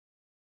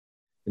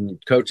 And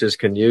coaches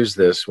can use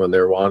this when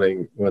they've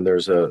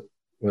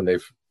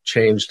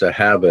changed a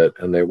habit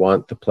and they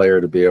want the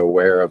player to be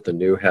aware of the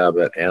new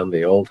habit and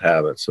the old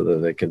habit so that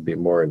they can be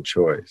more in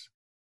choice.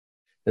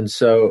 And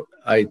so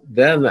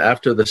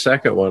after the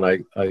second one,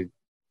 I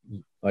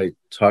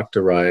talked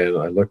to Ryan,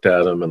 I looked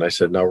at him and I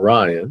said, now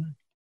Ryan,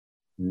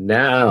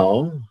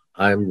 now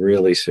I'm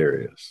really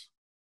serious.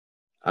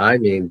 I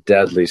mean,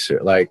 deadly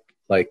serious.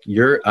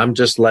 I'm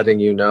just letting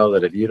you know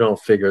that if you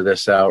don't figure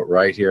this out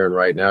right here and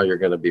right now, you're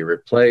going to be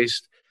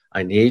replaced.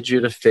 I need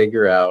you to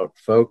figure out,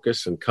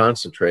 focus and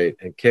concentrate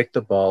and kick the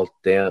ball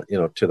down,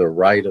 to the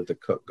right of the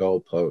goal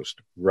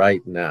post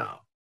right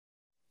now.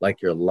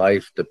 Like your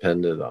life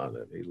depended on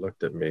it. He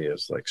looked at me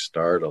as like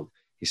startled.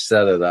 He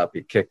set it up.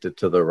 He kicked it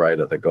to the right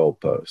of the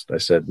goalpost. I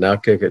said, now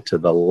kick it to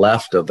the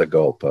left of the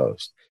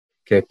goalpost.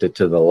 Kicked it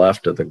to the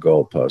left of the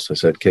goalpost. I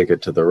said, kick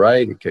it to the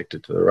right. He kicked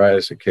it to the right. I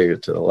said, kick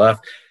it to the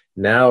left.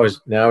 Now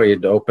he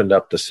had opened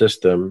up the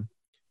system.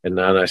 And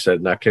then I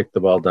said, now kick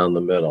the ball down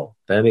the middle.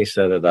 Then he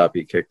set it up.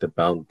 He kicked it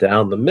down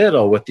the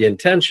middle with the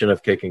intention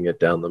of kicking it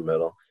down the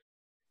middle.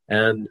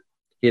 And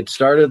he had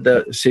started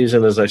the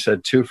season, as I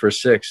said, 2 for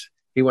 6.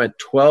 He went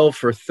 12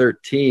 for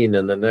 13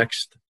 in the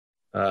next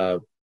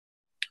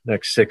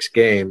 6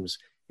 games,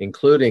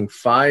 including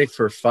 5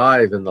 for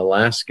 5 in the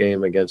last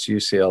game against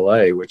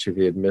UCLA, which if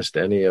he had missed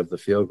any of the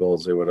field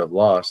goals, they would have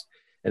lost.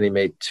 And he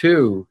made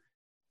 2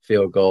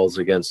 field goals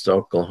against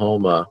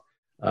Oklahoma,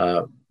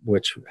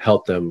 which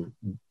helped them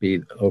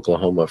beat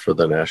Oklahoma for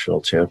the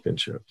national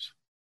championships.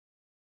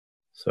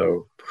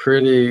 So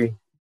pretty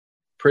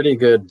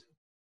good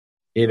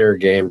inner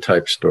game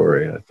type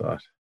story, I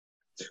thought.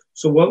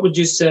 So what would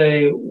you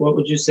say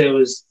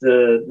was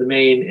the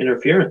main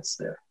interference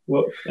there?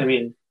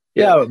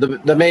 Yeah,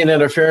 the main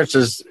interference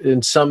is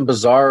in some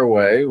bizarre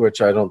way,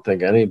 which I don't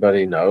think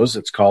anybody knows.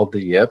 It's called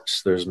the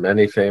yips. There's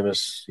many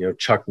famous,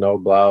 Chuck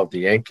Noblau of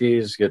the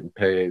Yankees getting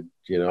paid,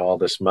 all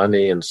this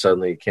money, and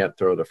suddenly he can't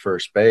throw to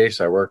first base.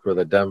 I worked with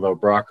a Denver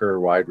Brocker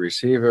wide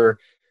receiver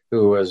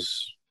who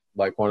was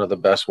like one of the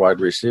best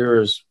wide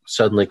receivers,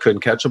 suddenly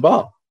couldn't catch a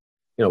ball.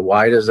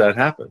 Why does that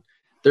happen?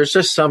 There's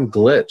just some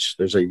glitch.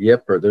 There's a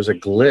yip or there's a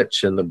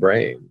glitch in the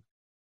brain.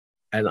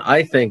 And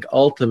I think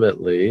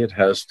ultimately it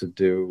has to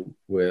do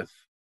with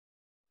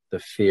the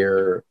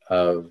fear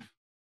of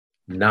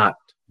not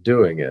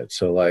doing it.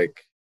 So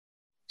like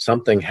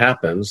something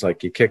happens,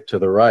 like you kick to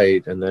the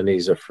right and then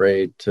he's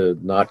afraid to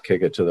not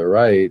kick it to the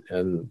right.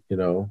 And,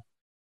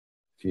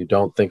 if you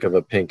don't think of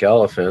a pink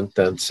elephant,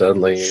 then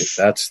suddenly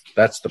that's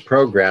the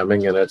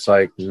programming. And it's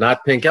like,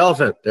 not pink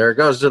elephant. There it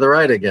goes to the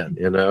right again.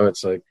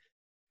 It's like,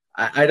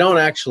 I don't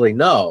actually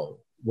know.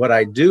 What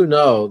I do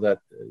know that,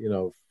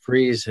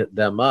 frees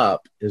them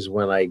up is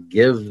when I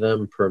give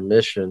them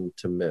permission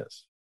to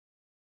miss.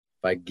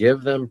 When I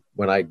give them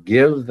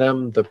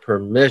the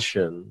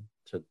permission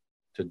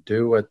to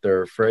do what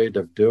they're afraid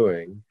of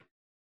doing,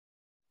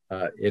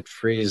 it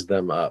frees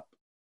them up.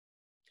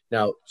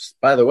 Now,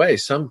 by the way,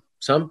 some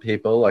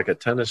people, like a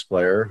tennis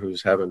player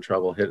who's having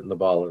trouble hitting the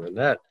ball in the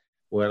net,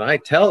 when I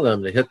tell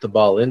them to hit the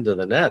ball into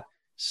the net,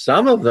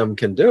 some of them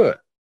can do it.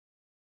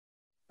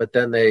 But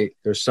then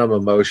there's some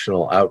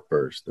emotional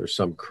outburst, there's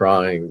some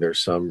crying, there's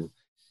some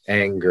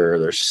anger,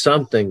 there's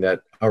something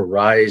that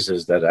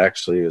arises that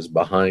actually is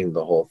behind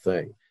the whole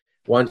thing.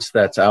 Once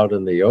that's out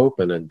in the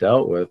open and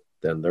dealt with,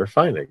 then they're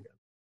fine again.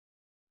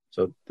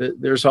 So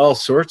there's all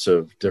sorts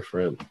of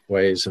different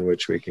ways in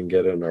which we can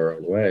get in our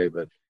own way,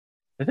 but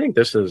I think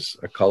this is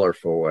a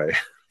colorful way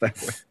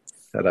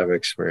that I've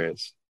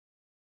experienced.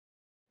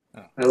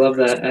 I love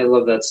that. I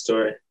love that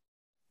story.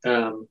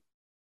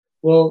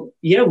 Well,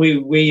 yeah, we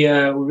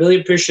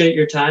really appreciate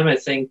your time. I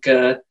think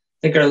our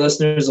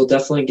listeners will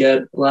definitely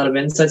get a lot of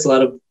insights, a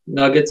lot of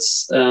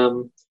nuggets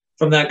from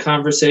that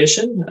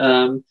conversation.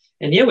 And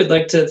yeah, we'd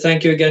like to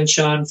thank you again,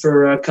 Sean,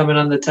 for coming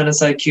on the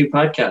Tennis IQ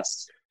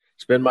podcast.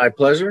 It's been my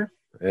pleasure,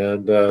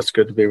 and it's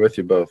good to be with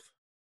you both.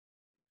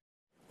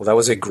 Well, that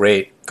was a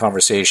great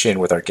conversation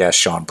with our guest,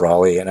 Sean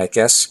Brawley, and I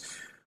guess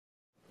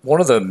one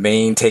of the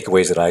main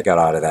takeaways that I got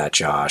out of that,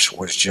 Josh,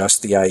 was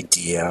just the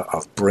idea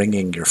of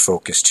bringing your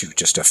focus to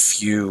just a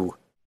few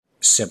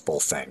simple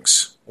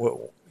things.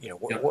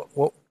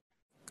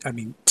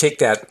 Take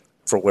that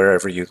for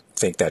wherever you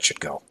think that should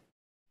go.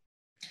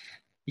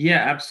 Yeah,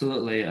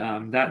 absolutely.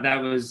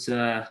 That was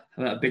a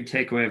big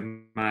takeaway of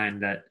mine,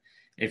 that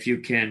if you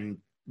can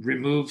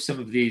remove some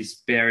of these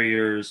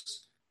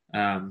barriers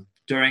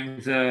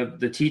during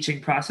the teaching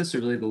process,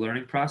 or really the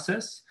learning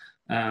process,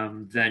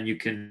 then you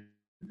can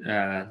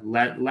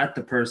let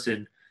the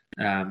person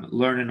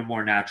learn in a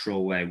more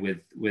natural way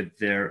with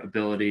their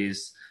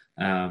abilities,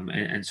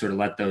 and sort of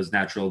let those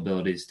natural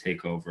abilities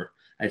take over.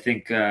 I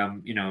think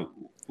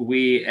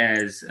we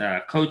as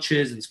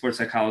coaches and sports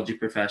psychology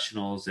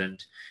professionals,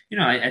 and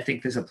I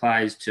think this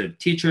applies to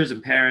teachers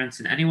and parents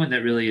and anyone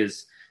that really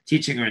is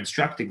teaching or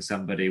instructing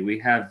somebody. We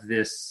have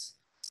this,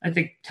 I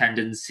think,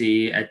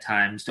 tendency at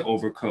times to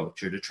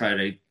overcoach or to try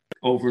to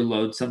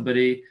overload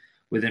somebody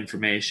with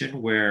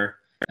information where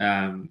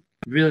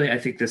really I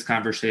think this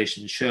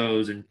conversation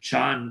shows, and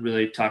Sean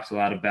really talks a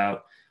lot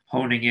about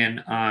honing in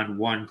on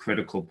one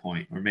critical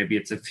point, or maybe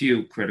it's a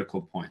few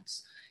critical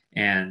points.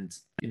 And,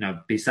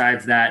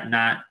 besides that,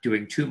 not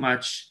doing too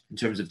much in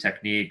terms of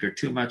technique or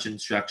too much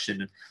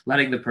instruction, and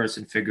letting the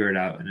person figure it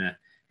out in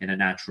a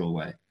natural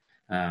way.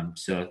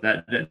 So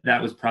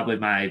that was probably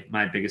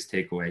my biggest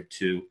takeaway,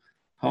 to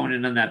hone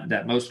in on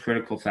that most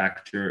critical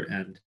factor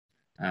and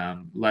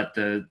let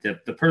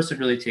the person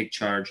really take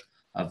charge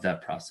of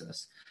that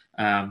process.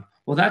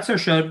 Well, that's our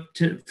show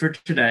for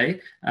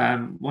today.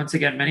 Once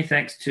again, many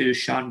thanks to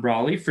Sean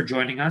Brawley for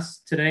joining us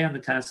today on the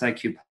Tennis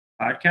IQ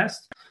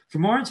podcast. For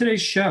more on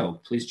today's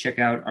show, please check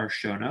out our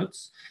show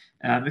notes.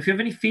 If you have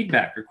any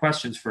feedback or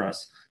questions for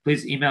us,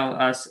 please email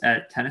us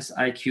at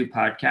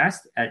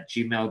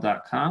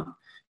tennisiqpodcast@gmail.com.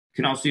 You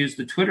can also use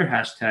the Twitter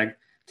hashtag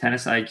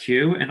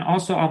TennisIQ. And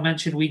also, I'll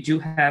mention we do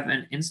have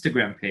an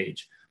Instagram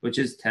page, which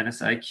is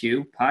Tennis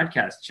IQ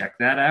Podcast. Check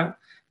that out.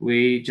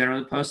 We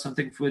generally post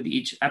something with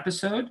each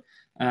episode.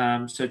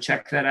 So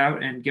check that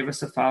out and give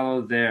us a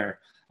follow there.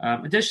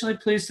 Additionally,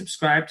 please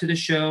subscribe to the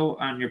show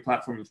on your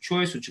platform of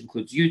choice, which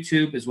includes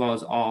YouTube, as well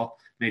as all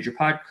major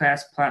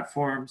podcast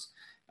platforms.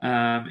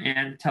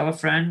 And tell a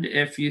friend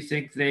if you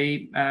think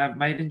they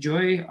might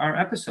enjoy our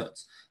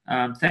episodes.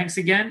 Thanks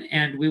again,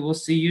 and we will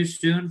see you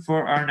soon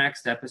for our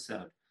next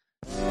episode.